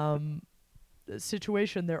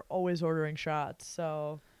 Situation, they're always ordering shots.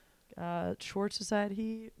 So Schwartz decided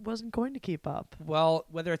he wasn't going to keep up. Well,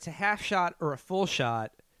 whether it's a half shot or a full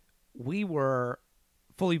shot, we were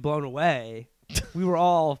fully blown away. We were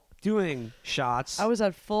all doing shots. I was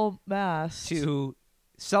at full mast to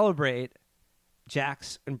celebrate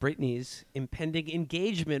Jax and Brittany's impending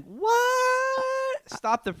engagement. What?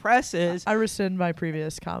 stop the presses. I rescind my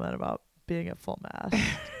previous comment about being at full mast.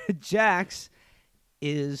 Jax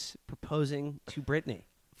is proposing to Brittany.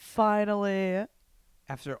 Finally.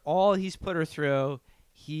 After all he's put her through,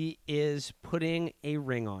 he is putting a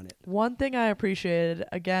ring on it. One thing I appreciated,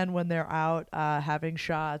 again, when they're out having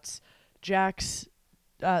shots, Jax,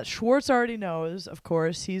 Schwartz already knows, of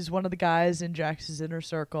course. He's one of the guys in Jax's inner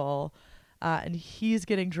circle, and he's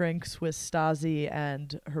getting drinks with Stasi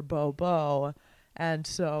and her beau. And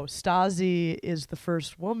so Stasi is the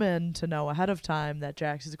first woman to know ahead of time that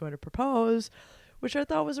Jax is going to propose, which I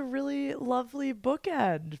thought was a really lovely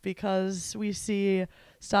bookend because we see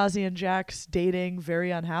Stasi and Jax dating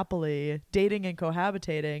very unhappily, dating and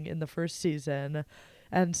cohabitating in the first season.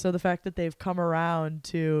 And so the fact that they've come around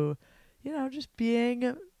to, just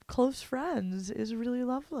being close friends is really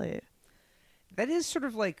lovely. That is sort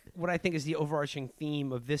of like what I think is the overarching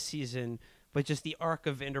theme of this season, but just the arc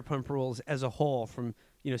of Vanderpump Rules as a whole from,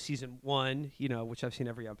 season 1, which I've seen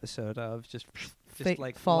every episode of, just fake,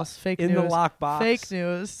 like fake in news. the lockbox. Fake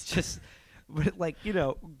news. Just like,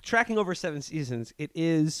 tracking over 7 seasons, it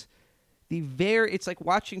is it's like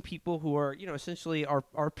watching people who are, essentially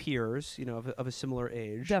our peers, of a similar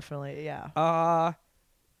age. Definitely, yeah.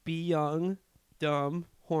 Be young, dumb,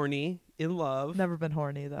 horny, in love. Never been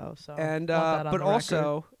horny though, so and but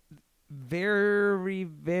also very,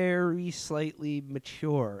 very slightly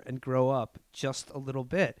mature and grow up just a little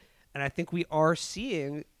bit. And I think we are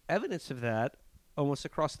seeing evidence of that almost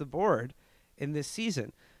across the board in this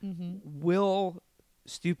season. Mm-hmm. Will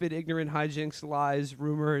stupid, ignorant hijinks, lies,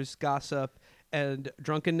 rumors, gossip, and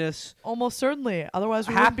drunkenness almost certainly, otherwise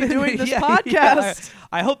we wouldn't be doing this Yeah. podcast.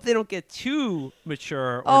 I hope they don't get too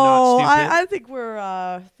mature or not stupid. I think we're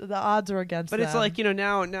the odds are against but them. it's like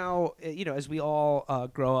now as we all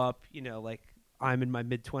grow up, like I'm in my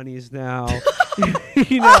mid-20s now.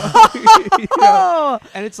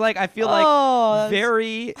 And it's like I feel like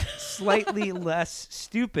very slightly less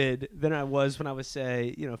stupid than I was when I was,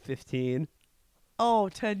 say, 15.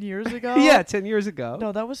 10 years ago? Yeah, 10 years ago.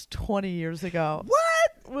 No, that was 20 years ago.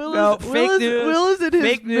 What? Fake news. Will is in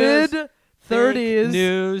his mid-30s. Fake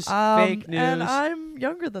news. Fake news. And I'm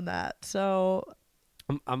younger than that, so...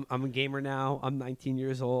 I'm a gamer now. I'm 19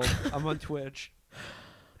 years old. I'm on Twitch.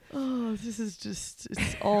 Oh, this is just...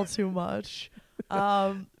 It's all too much.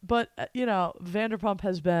 But, Vanderpump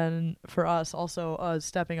has been, for us, also a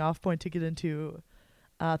stepping off point to get into...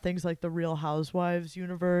 things like the Real Housewives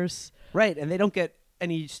universe. Right, and they don't get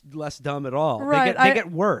any less dumb at all. Right. They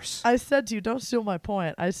get worse. I said to you, don't steal my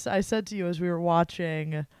point. I said to you as we were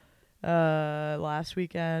watching last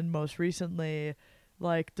weekend, most recently,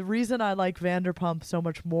 like the reason I like Vanderpump so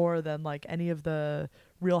much more than like any of the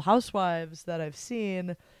Real Housewives that I've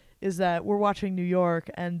seen is that we're watching New York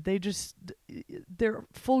and they're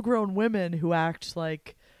full-grown women who act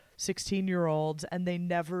like 16-year-olds and they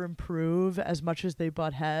never improve as much as they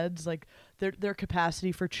butt heads. Like their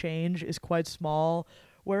capacity for change is quite small,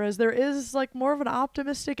 whereas there is like more of an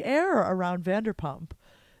optimistic air around Vanderpump.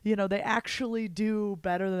 They actually do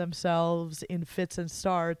better themselves in fits and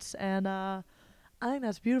starts, and I think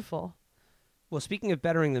that's beautiful. Well, speaking of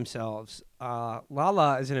bettering themselves,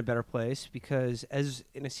 Lala is in a better place because as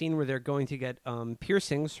in a scene where they're going to get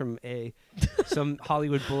piercings from some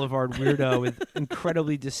Hollywood Boulevard weirdo with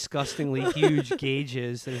incredibly disgustingly huge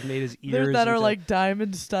gauges that have made his ears that are like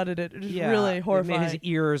diamond studded. It's really horrifying. Made his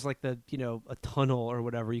ears like a tunnel or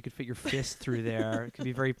whatever. You could fit your fist through there. It could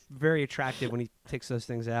be very, very attractive when he takes those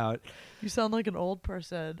things out. You sound like an old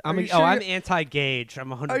person. I'm anti-gauge. I'm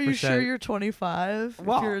 100%. Are you sure you're 25?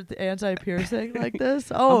 Well, if you're anti-piercing like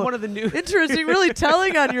this? Oh, I'm one of the new. Interesting. Really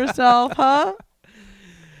telling on yourself, huh?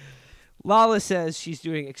 Lala says she's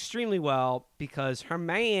doing extremely well because her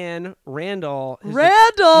man, Randall...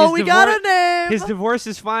 we got a name! His divorce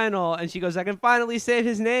is final, and she goes, I can finally say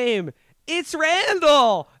his name. It's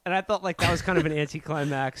Randall! And I felt like that was kind of an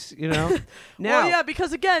anticlimax, Now, well, yeah,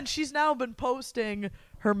 because again, she's now been posting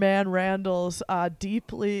her man Randall's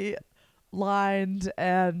deeply lined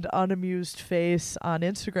and unamused face on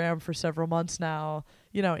Instagram for several months now,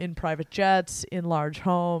 in private jets, in large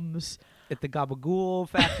homes. At the Gabagool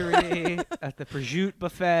factory, at the prosciutto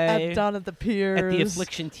buffet, down at the piers, at the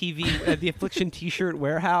Affliction TV, at the Affliction T-shirt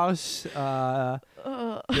warehouse. He's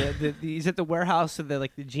at the warehouse of the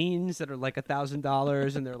jeans that are like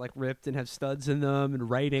 $1,000 and they're like ripped and have studs in them and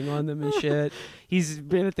writing on them and shit. He's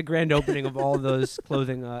been at the grand opening of all of those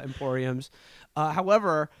clothing emporiums.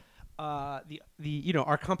 However,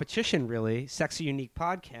 our competition really, Sexy Unique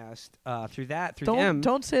Podcast, through them.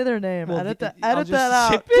 Don't say their name. Well, edit that I'll just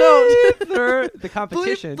out. Don't. For the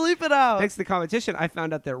competition. Bleep it out. Thanks to the competition, I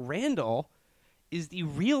found out that Randall is the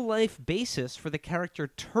real-life basis for the character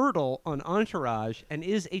Turtle on Entourage and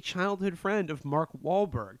is a childhood friend of Mark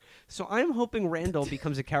Wahlberg. So I'm hoping Randall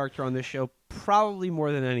becomes a character on this show probably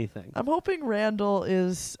more than anything. I'm hoping Randall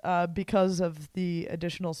is, because of the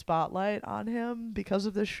additional spotlight on him, because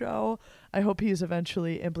of this show, I hope he's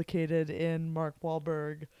eventually implicated in Mark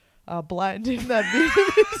Wahlberg blinding that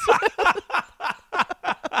Vietnamese.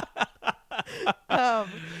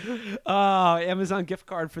 Amazon gift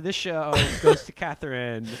card for this show goes to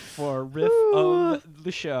Katherine for riff of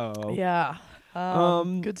the show. Yeah.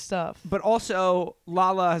 Good stuff. But also,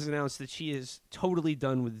 Lala has announced that she is totally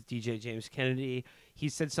done with DJ James Kennedy. He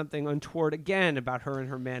said something untoward again about her and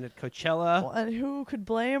her man at Coachella. Well, and who could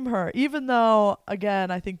blame her? Even though,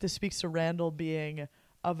 again, I think this speaks to Randall being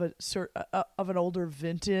of an older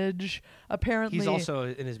vintage. Apparently, he's also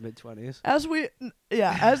in his mid-20s. As we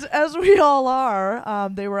all are.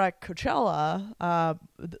 They were at Coachella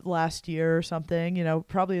last year or something. You know,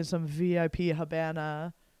 probably in some VIP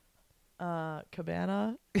Cabana.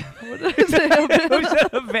 Cabana? What did I say? Was that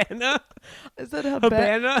Havana? I said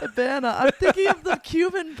Habana? Habana. I'm thinking of the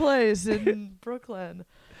Cuban place in Brooklyn.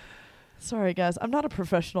 Sorry, guys. I'm not a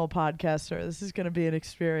professional podcaster. This is going to be an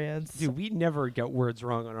experience. Dude, we never get words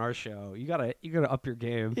wrong on our show. You gotta up your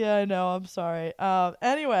game. Yeah, I know. I'm sorry.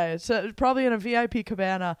 Anyway, so probably in a VIP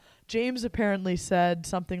Cabana, James apparently said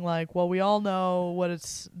something like, well, we all know what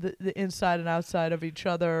it's the inside and outside of each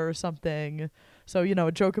other or something. So, you know,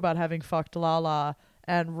 a joke about having fucked Lala.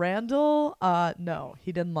 And Randall, no,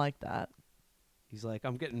 he didn't like that. He's like,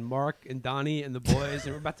 I'm getting Mark and Donnie and the boys,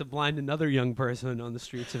 and we're about to blind another young person on the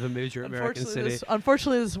streets of a major American city.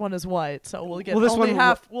 Unfortunately, this one is white, so we'll get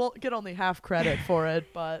we'll get only half credit for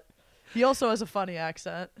it. But he also has a funny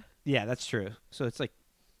accent. Yeah, that's true. So it's like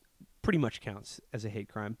pretty much counts as a hate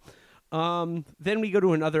crime. Then we go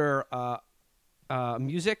to another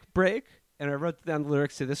music break, and I wrote down the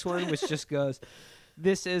lyrics to this one, which just goes,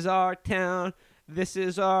 "This is our town. This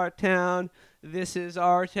is our town. This is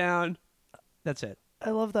our town." That's it.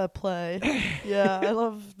 I love that play. Yeah, I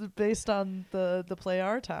love based on the play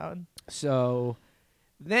Our Town. So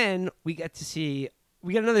then we get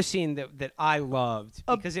another scene that I loved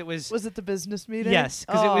because it was... Was it the business meeting? Yes,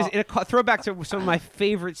 because it was in a throwback to some of my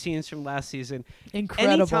favorite scenes from last season.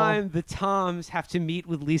 Incredible. Anytime the Toms have to meet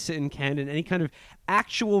with Lisa and Ken in any kind of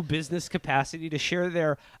actual business capacity to share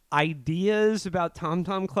their ideas about Tom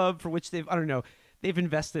Tom Club, for which they've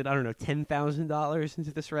invested, $10,000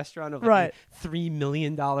 into this restaurant of like a $3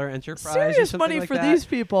 million enterprise. Serious money like for that. These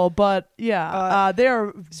people, but yeah, they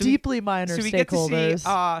are deeply minor so stakeholders. We get to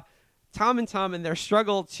see Tom and Tom and their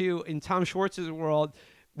struggle to, in Tom Schwartz's world,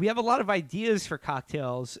 we have a lot of ideas for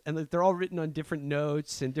cocktails, and they're all written on different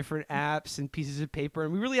notes and different apps and pieces of paper,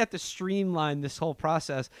 and we really have to streamline this whole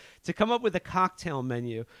process to come up with a cocktail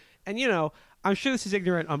menu. And, you know, I'm sure this is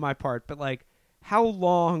ignorant on my part, but like, how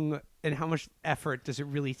long and how much effort does it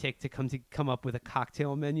really take to come up with a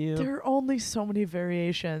cocktail menu? There are only so many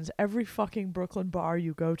variations. Every fucking Brooklyn bar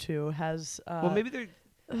you go to has... well, maybe they're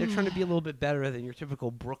trying to be a little bit better than your typical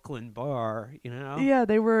Brooklyn bar, you know? Yeah,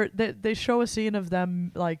 they show a scene of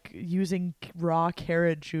them like using raw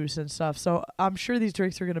carrot juice and stuff. So I'm sure these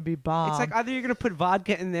drinks are going to be bomb. It's like either you're going to put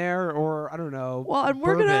vodka in there or I don't know. Well, and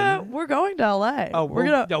bourbon. we're going to LA. Oh,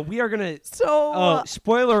 we are going to... So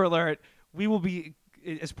spoiler alert, we will be,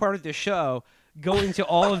 as part of this show, going to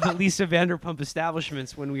all of the Lisa Vanderpump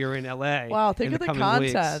establishments when we are in LA. Wow, think of the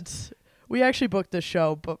content. Weeks. We actually booked this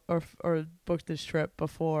show, or booked this trip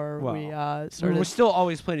before we started. We're still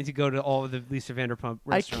always planning to go to all of the Lisa Vanderpump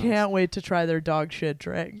restaurants. I can't wait to try their dog shit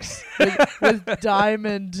drinks with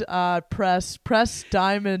diamond pressed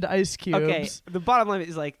diamond ice cubes. Okay, the bottom line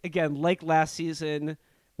is like last season,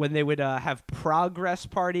 when they would have progress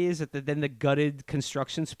parties at the gutted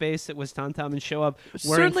construction space that was Tom Tom and show up.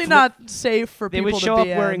 Certainly not safe for people to be in. They would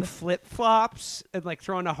show up wearing flip-flops and like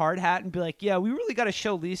throwing a hard hat and be like, yeah, we really got to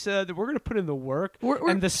show Lisa that we're going to put in the work.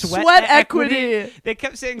 And the sweat equity. They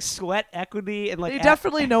kept saying sweat equity. And like they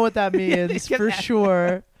definitely know what that means for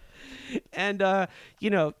sure. And, you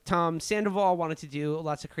know, Tom Sandoval wanted to do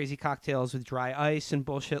lots of crazy cocktails with dry ice and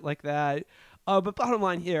bullshit like that. But bottom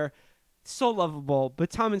line here, so lovable,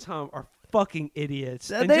 but Tom and Tom are fucking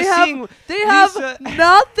idiots. And they have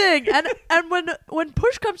nothing. And when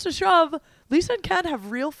push comes to shove, Lisa and Ken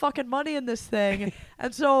have real fucking money in this thing.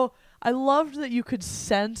 And so I loved that you could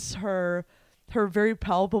sense her very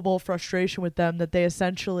palpable frustration with them, that they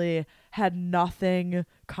essentially had nothing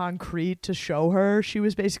concrete to show her. She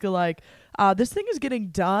was basically like, this thing is getting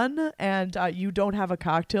done, and you don't have a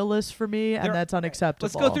cocktail list for me, and that's unacceptable.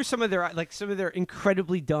 Let's go through some of their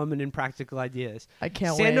incredibly dumb and impractical ideas. I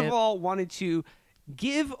can't wait. Sandoval wanted to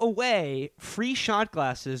give away free shot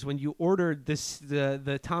glasses when you ordered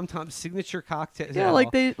the Tom Tom signature cocktail. Yeah,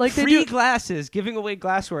 like they free do. glasses, giving away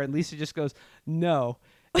glassware. And Lisa just goes, no.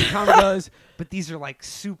 And Tom goes, but these are like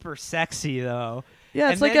super sexy though. Yeah,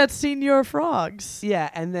 it's and like then, at Senior Frogs. Yeah,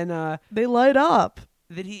 and then they light up.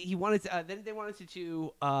 Then he wanted to, then they wanted to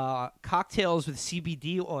do cocktails with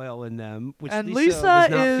CBD oil in them, which And Lisa was not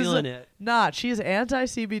feeling it. Not. She's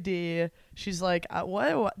anti-CBD. She's like,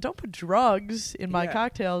 what? Don't put drugs in my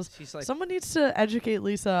cocktails. She's like, someone needs to educate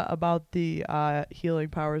Lisa about the healing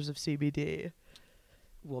powers of CBD.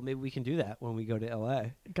 Well, maybe we can do that when we go to LA.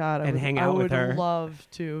 God, hang out with her. I would love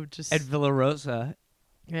to just at Villa Rosa.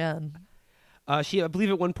 Man. I believe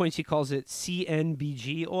at one point she calls it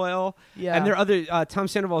CNBG oil. Yeah. And their other Tom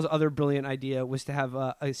Sandoval's other brilliant idea was to have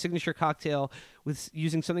a signature cocktail with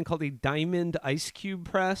using something called a diamond ice cube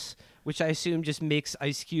press, which I assume just makes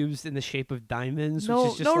ice cubes in the shape of diamonds. No,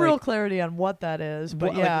 which is just no like, real clarity on what that is,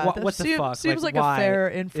 but what the fuck? Seems like why? a fair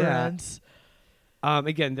inference. Yeah.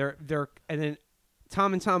 Again, they're and then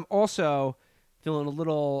Tom and Tom also feeling a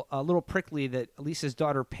little prickly that Lisa's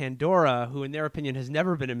daughter Pandora, who in their opinion has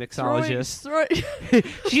never been a mixologist,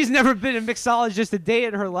 she's never been a mixologist a day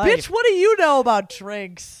in her life. Bitch, what do you know about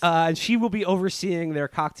drinks? And she will be overseeing their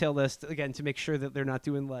cocktail list again to make sure that they're not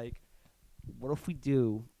doing like, what if we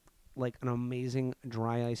do like an amazing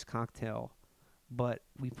dry ice cocktail, but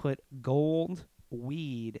we put gold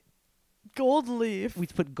weed, gold leaf. We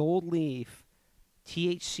put gold leaf,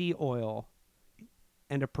 THC oil,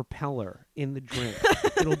 and a propeller in the drink.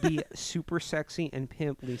 It'll be super sexy and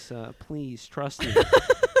pimp, Lisa. Please trust me.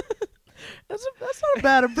 That's not a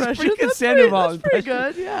bad impression. That's pretty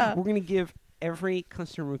good. Yeah. We're gonna give every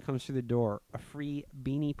customer who comes through the door a free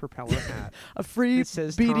beanie propeller hat, a free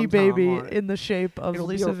Beanie Baby in the shape of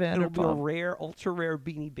Lisa Vanderpump. It'll be a rare, ultra rare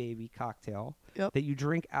Beanie Baby cocktail that you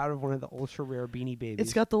drink out of one of the ultra rare Beanie Babies.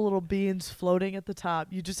 It's got the little beans floating at the top.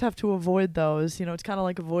 You just have to avoid those. You know, it's kind of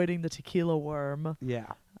like avoiding the tequila worm. Yeah.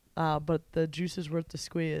 But the juice is worth the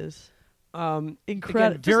squeeze. Again,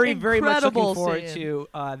 very much looking forward to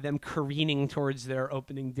them careening towards their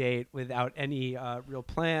opening date without any real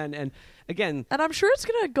plan. And again, and I'm sure it's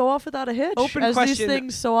gonna go off without a hitch, as these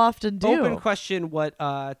things so often do. Open question: what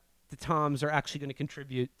the Toms are actually going to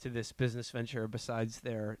contribute to this business venture besides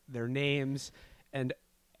their names and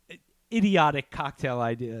idiotic cocktail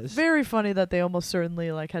ideas. Very funny that they almost certainly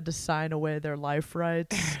had to sign away their life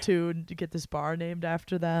rights to get this bar named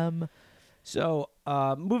after them. So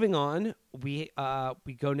moving on, we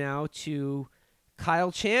go now to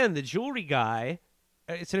Kyle Chan, the jewelry guy.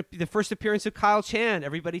 It's the first appearance of Kyle Chan.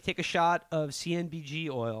 Everybody take a shot of CNBG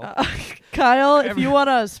oil. Kyle, if you want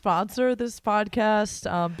to sponsor this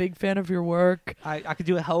podcast, big fan of your work. I could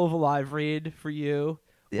do a hell of a live read for you.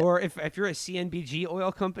 Yeah. Or if you're a CNBG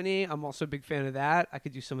oil company, I'm also a big fan of that. I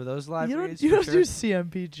could do some of those live reads. You don't do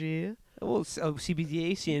CNBG. Well,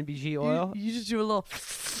 CBD, CNBG oil. You just do a little...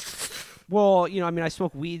 Well, I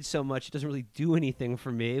smoke weed so much it doesn't really do anything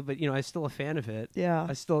for me, but I'm still a fan of it. Yeah.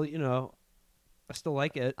 I still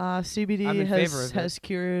like it. CBD has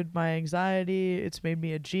cured my anxiety. It's made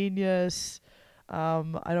me a genius.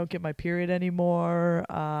 I don't get my period anymore.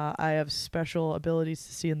 I have special abilities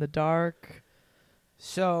to see in the dark.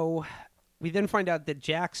 So we then find out that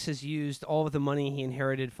Jax has used all of the money he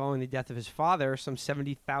inherited following the death of his father, some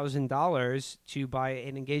 $70,000, to buy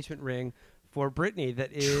an engagement ring for Brittany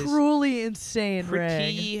that is truly insane.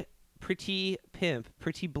 Pretty pimp,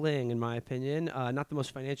 pretty bling, in my opinion. Not the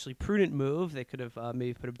most financially prudent move. They could have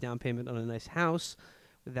maybe put a down payment on a nice house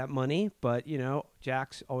with that money, but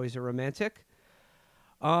Jax always a romantic.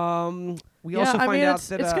 We also find out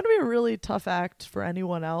that it's going to be a really tough act for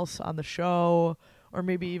anyone else on the show, or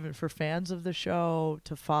maybe even for fans of the show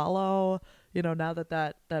to follow. Now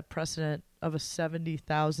that precedent of a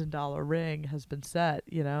 $70,000 ring has been set.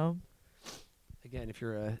 Again, if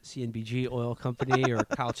you're a CNBG oil company or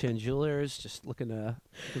Kyle Chan Jewelers, just looking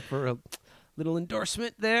for a little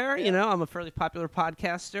endorsement there. Yeah. I'm a fairly popular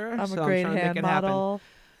podcaster. I'm a great hand model.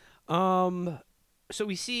 So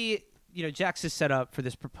we see, Jax is set up for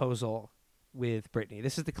this proposal with Brittany.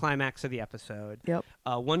 This is the climax of the episode. Yep.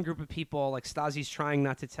 One group of people, like Stassi's trying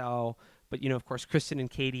not to tell, but of course, Kristen and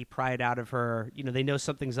Katie pry it out of her. they know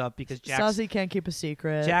something's up because Stassi can't keep a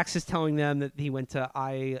secret. Jax is telling them that he went to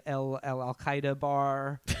Al Qaeda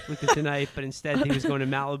bar with her tonight, but instead he was going to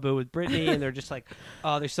Malibu with Brittany, and they're just like,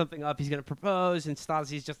 oh, there's something up. He's going to propose, and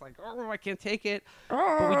Stassi's just like, oh, I can't take it.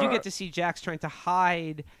 But we do get to see Jax trying to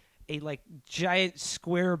hide a like giant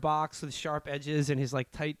square box with sharp edges and his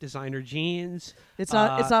like tight designer jeans. It's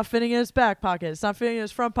not fitting in his back pocket. It's not fitting in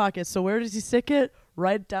his front pocket. So where does he stick it?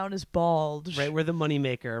 Right down his bulge. Right where the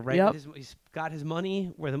moneymaker. Right. Yep. He's got his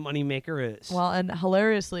money where the moneymaker is. Well, and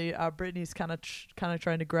hilariously, Brittany's kind of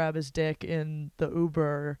trying to grab his dick in the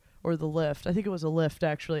Uber or the Lyft. I think it was a Lyft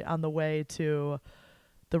actually on the way to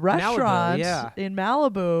the restaurant in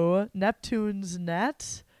Malibu, Neptune's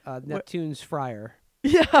Net. Neptune's Fryer.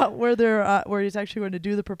 Yeah, where he's actually going to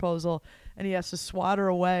do the proposal, and he has to swat her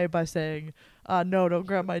away by saying, "No, don't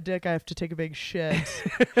grab my dick. I have to take a big shit,"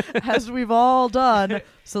 as we've all done,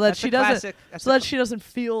 so that she doesn't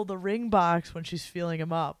feel the ring box when she's feeling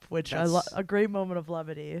him up. Which a great moment of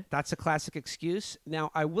levity. That's a classic excuse. Now,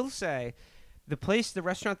 I will say, the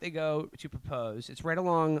restaurant they go to propose, it's right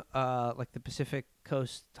along like the Pacific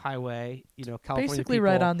Coast Highway. California. Basically, people,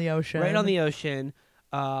 right on the ocean. Right on the ocean.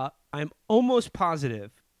 I'm almost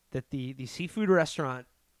positive that the seafood restaurant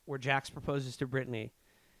where Jax proposes to Brittany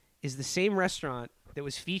is the same restaurant that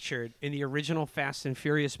was featured in the original Fast and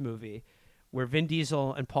Furious movie, where Vin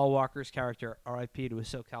Diesel and Paul Walker's character, R.I.P. to a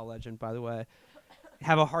SoCal legend, by the way,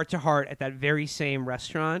 have a heart-to-heart at that very same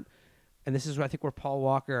restaurant. And this is where Paul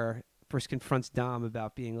Walker first confronts Dom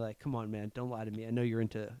about being like, "Come on, man, don't lie to me. I know you're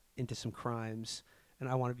into some crimes, and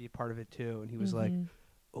I want to be a part of it too." And he was like,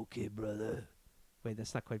 "Okay, brother." Wait,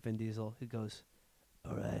 that's not quite Vin Diesel. He goes,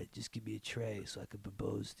 "All right, just give me a tray so I can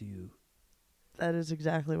propose to you." That is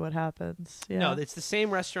exactly what happens. Yeah. No, it's the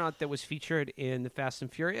same restaurant that was featured in the Fast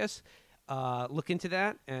and Furious. Look into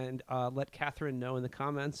that and let Katherine know in the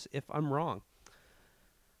comments if I'm wrong.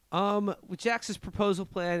 With Jax's proposal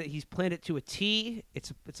plan, he's planned it to a T.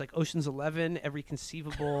 It's like Ocean's 11. Every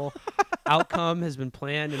conceivable outcome has been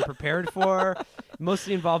planned and prepared for.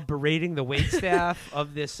 Mostly involved berating the waitstaff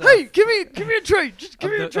of this. Hey, give me a tray. Just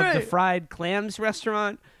give me a tray. Of the fried clams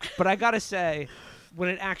restaurant. But I gotta say, when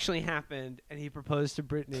it actually happened and he proposed to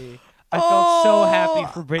Brittany, I felt so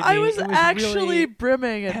happy for Brittany. I was actually really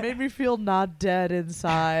brimming. It made me feel not dead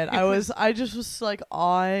inside. I just was like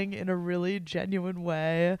awing in a really genuine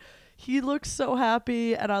way. He looked so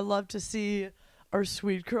happy, and I love to see our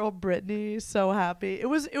sweet girl Brittany so happy. It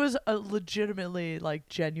was a legitimately like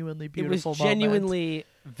genuinely beautiful moment. It was genuinely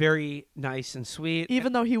very nice and sweet.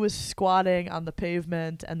 Even though he was squatting on the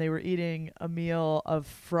pavement and they were eating a meal of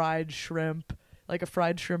fried shrimp. Like a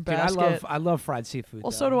fried shrimp basket. I love fried seafood.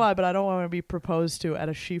 Well, so do I, but I don't want to be proposed to at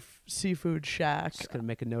a seafood shack. Just gonna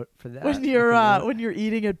make a note for that. When you're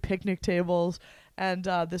eating at picnic tables, and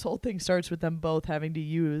this whole thing starts with them both having to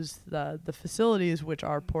use the facilities, which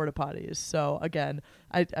are porta potties. So again,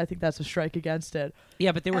 I think that's a strike against it.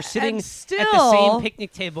 Yeah, but they were sitting at the same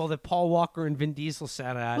picnic table that Paul Walker and Vin Diesel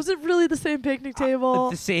sat at. Was it really the same picnic table?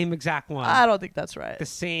 The same exact one. I don't think that's right. The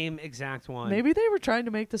same exact one. Maybe they were trying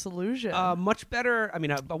to make this illusion. Much better. I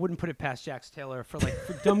mean, I wouldn't put it past Jax Taylor for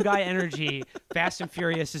dumb guy energy. Fast and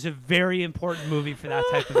Furious is a very important movie for that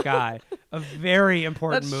type of guy. A very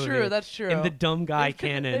important movie. That's true. In the dumb guy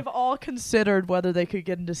canon. They've all considered whether they could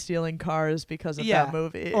get into stealing cars because of that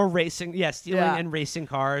movie. Or racing. Yeah, stealing and racing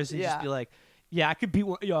cars. And just be like, yeah, I could beat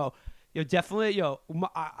one. Definitely.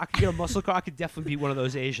 I could get a muscle car. I could definitely beat one of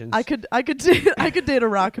those Asians. I could date a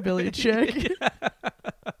rockabilly chick.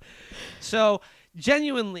 So,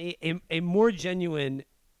 genuinely, a more genuine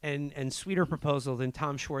and sweeter proposal than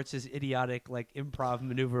Tom Schwartz's idiotic improv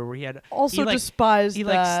maneuver where he had despised he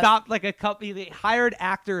that. Stopped a couple. He hired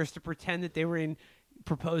actors to pretend that they were in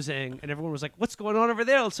proposing, and everyone was like, "What's going on over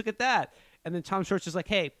there? Let's look at that." And then Tom Schwartz is like,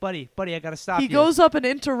 "Hey, buddy, I gotta stop you." He goes up and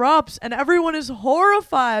interrupts, and everyone is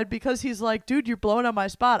horrified because he's like, "Dude, you're blowing up my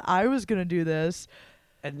spot. I was gonna do this."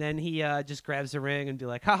 And then he just grabs the ring and be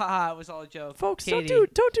like, "Ha ha ha! It was all a joke." Folks, Katie,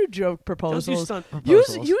 don't do joke proposals. Don't do stunt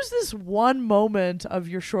proposals. Use this one moment of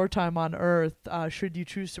your short time on Earth, should you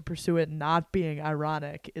choose to pursue it, not being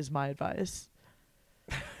ironic, is my advice.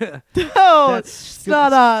 That's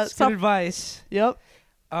good advice. Yep.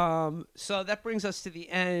 So that brings us to the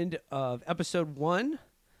end of episode 1,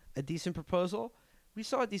 A Decent Proposal. We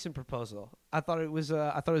saw A Decent Proposal. I thought it was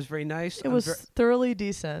very nice. It was thoroughly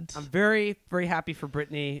decent. I'm very, very happy for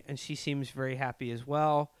Brittany, and she seems very happy as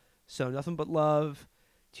well. So nothing but love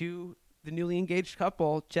to the newly engaged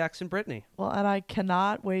couple, Jax and Brittany. Well, and I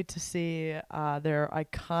cannot wait to see their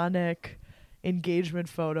iconic engagement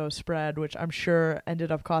photo spread, which I'm sure ended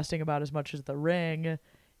up costing about as much as the ring.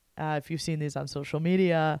 If you've seen these on social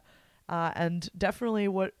media, and definitely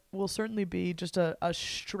what will certainly be just a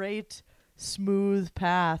straight, smooth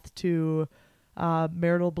path to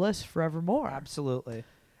marital bliss forevermore. Absolutely.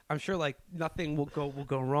 I'm sure like nothing will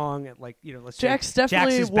go wrong at like let's Jax say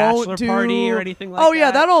definitely Jax's won't bachelor do party or anything like oh that.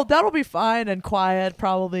 yeah, that'll be fine and quiet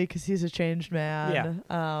probably because he's a changed man.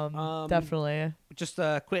 Definitely. Just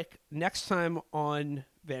quick. Next time on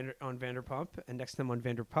Vanderpump and next time on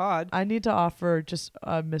Vanderpod. I need to offer just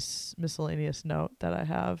a miscellaneous note that I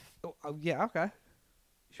have. Oh, yeah. Okay.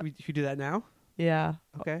 Should we do that now? Yeah.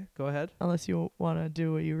 Okay. Go ahead. Unless you want to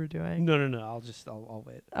do what you were doing. No. I'll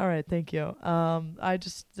wait. All right. Thank you.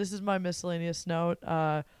 This is my miscellaneous note.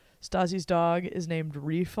 Stassi's dog is named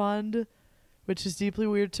Refund, which is deeply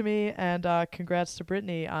weird to me. And congrats to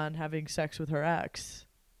Brittany on having sex with her ex.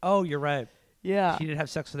 Oh, you're right. Yeah. She did have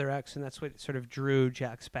sex with her ex, and that's what sort of drew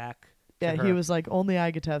Jax back. Yeah, to her. he was like, only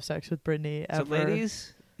I get to have sex with Brittany ever. So,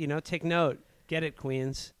 ladies, take note. Get it,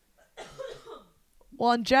 queens.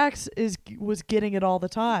 Well, and Jax was getting it all the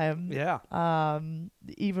time. Yeah.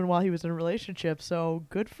 Even while he was in a relationship. So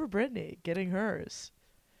good for Brittany getting hers.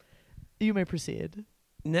 You may proceed.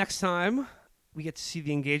 Next time, we get to see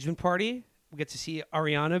the engagement party. We get to see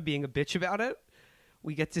Ariana being a bitch about it.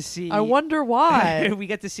 We get to see... I wonder why. We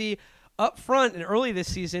get to see up front and early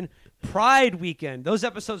this season, Pride Weekend. Those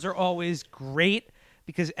episodes are always great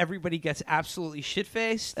because everybody gets absolutely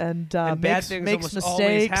shit-faced. And bad things makes almost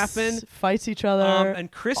always mistakes, happen. Fights each other.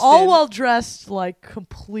 And Kristen... all while dressed like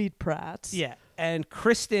complete brats. Yeah. And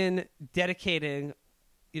Kristen dedicating,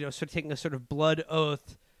 sort of taking a sort of blood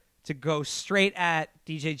oath to go straight at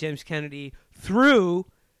DJ James Kennedy through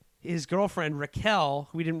his girlfriend, Raquel,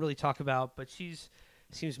 who we didn't really talk about, but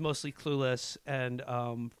seems mostly clueless and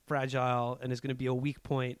fragile and is going to be a weak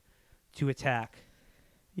point to attack.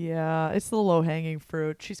 Yeah, it's the low-hanging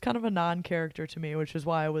fruit. She's kind of a non-character to me, which is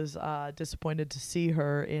why I was disappointed to see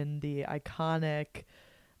her in the iconic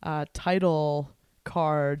title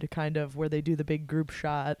card, kind of where they do the big group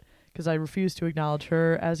shot, because I refuse to acknowledge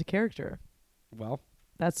her as a character. Well,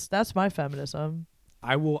 that's my feminism.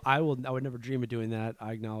 I would never dream of doing that.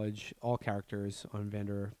 I acknowledge all characters on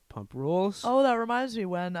Vanderpump Rules. Oh, that reminds me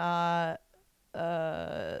when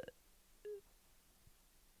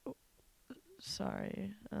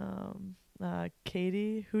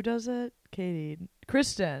Katie, who does it?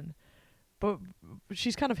 Kristen. But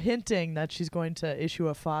she's kind of hinting that she's going to issue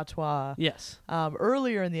a fatwa. Yes.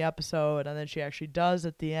 Earlier in the episode, and then she actually does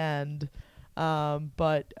at the end.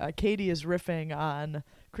 But Katie is riffing on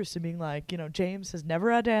Kristen being like, James has never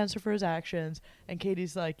had to answer for his actions. And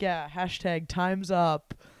Katie's like, yeah, # time's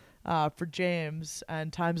up for James.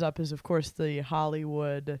 And time's up is, of course, the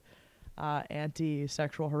Hollywood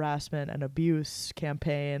anti-sexual harassment and abuse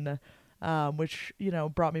campaign, which,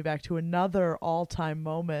 brought me back to another all-time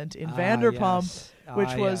moment in Vanderpump, yes.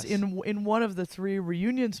 which was yes. in one of the 3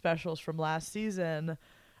 reunion specials from last season.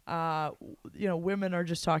 Women are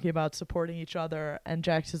just talking about supporting each other, and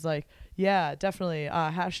Jax is like, yeah, definitely,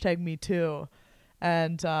 # me too.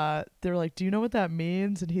 And they're like, do you know what that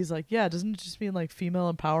means? And he's like, yeah, doesn't it just mean like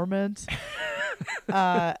female empowerment?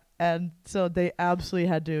 And so they absolutely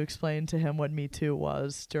had to explain to him what Me Too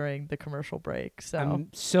was during the commercial break. So I'm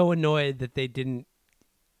so annoyed that they didn't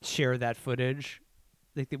share that footage.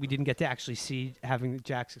 Like that we didn't get to actually see having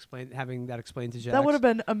that explained to Jax. that would have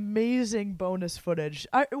been amazing bonus footage.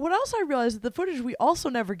 What else I realized, the footage we also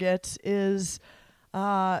never get is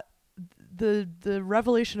the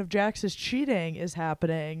revelation of Jax's cheating is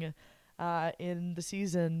happening in the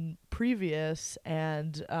season previous,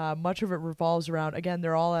 and much of it revolves around, again,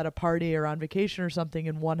 they're all at a party or on vacation or something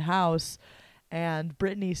in one house, and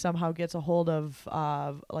Brittany somehow gets a hold of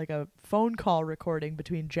like a phone call recording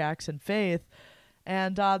between Jax and Faith.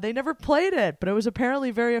 And they never played it, but it was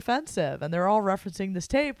apparently very offensive. And they're all referencing this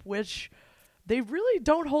tape, which they really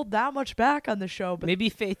don't hold that much back on the show. But maybe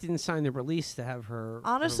Faith didn't sign the release to have her.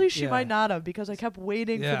 Honestly, she might not have, because I kept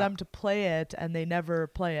waiting for them to play it, and they never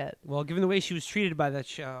play it. Well, given the way she was treated by that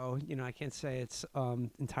show, I can't say it's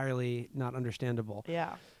entirely not understandable.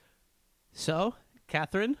 Yeah. So,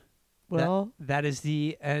 Katherine, well, that is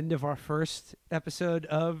the end of our first episode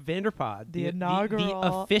of Vanderpod. The inaugural. The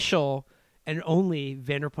official and only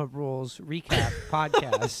Vanderpump Rules recap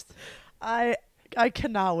podcast. I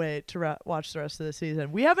cannot wait to watch the rest of the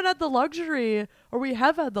season. We have had the luxury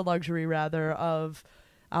rather, of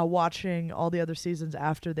watching all the other seasons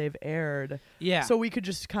after they've aired. Yeah. So we could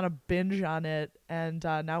just kind of binge on it, and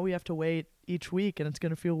now we have to wait each week, and it's going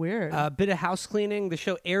to feel weird. A bit of house cleaning. The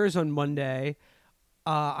show airs on Monday.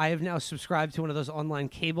 I have now subscribed to one of those online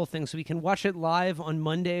cable things, so we can watch it live on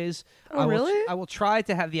Mondays. Oh, really? I will try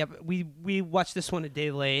to have we watch this one a day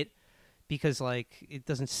late because it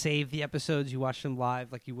doesn't save the episodes. You watch them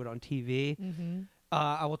live like you would on TV. Mm-hmm.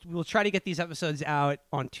 We'll try to get these episodes out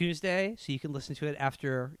on Tuesday, so you can listen to it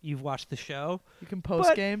after you've watched the show. You can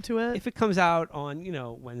post game to it. If it comes out on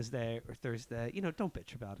Wednesday or Thursday, don't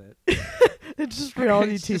bitch about it. It's just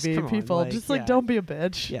reality TV, come on, people. Just don't be a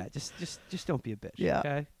bitch. Yeah, just don't be a bitch. Yeah.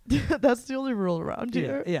 Okay. That's the only rule around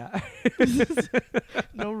here. Yeah.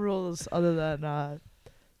 No rules other than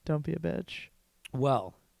don't be a bitch.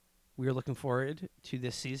 Well, we are looking forward to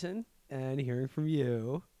this season and hearing from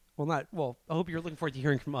you. I hope you're looking forward to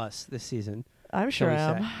hearing from us this season. I'm sure I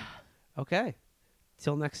am. Okay.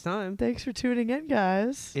 Till next time. Thanks for tuning in,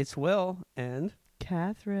 guys. It's Will and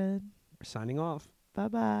Katherine. We're signing off.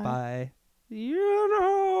 Bye-bye. Bye.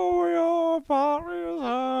 Your partner's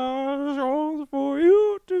eyes for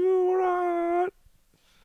you to write.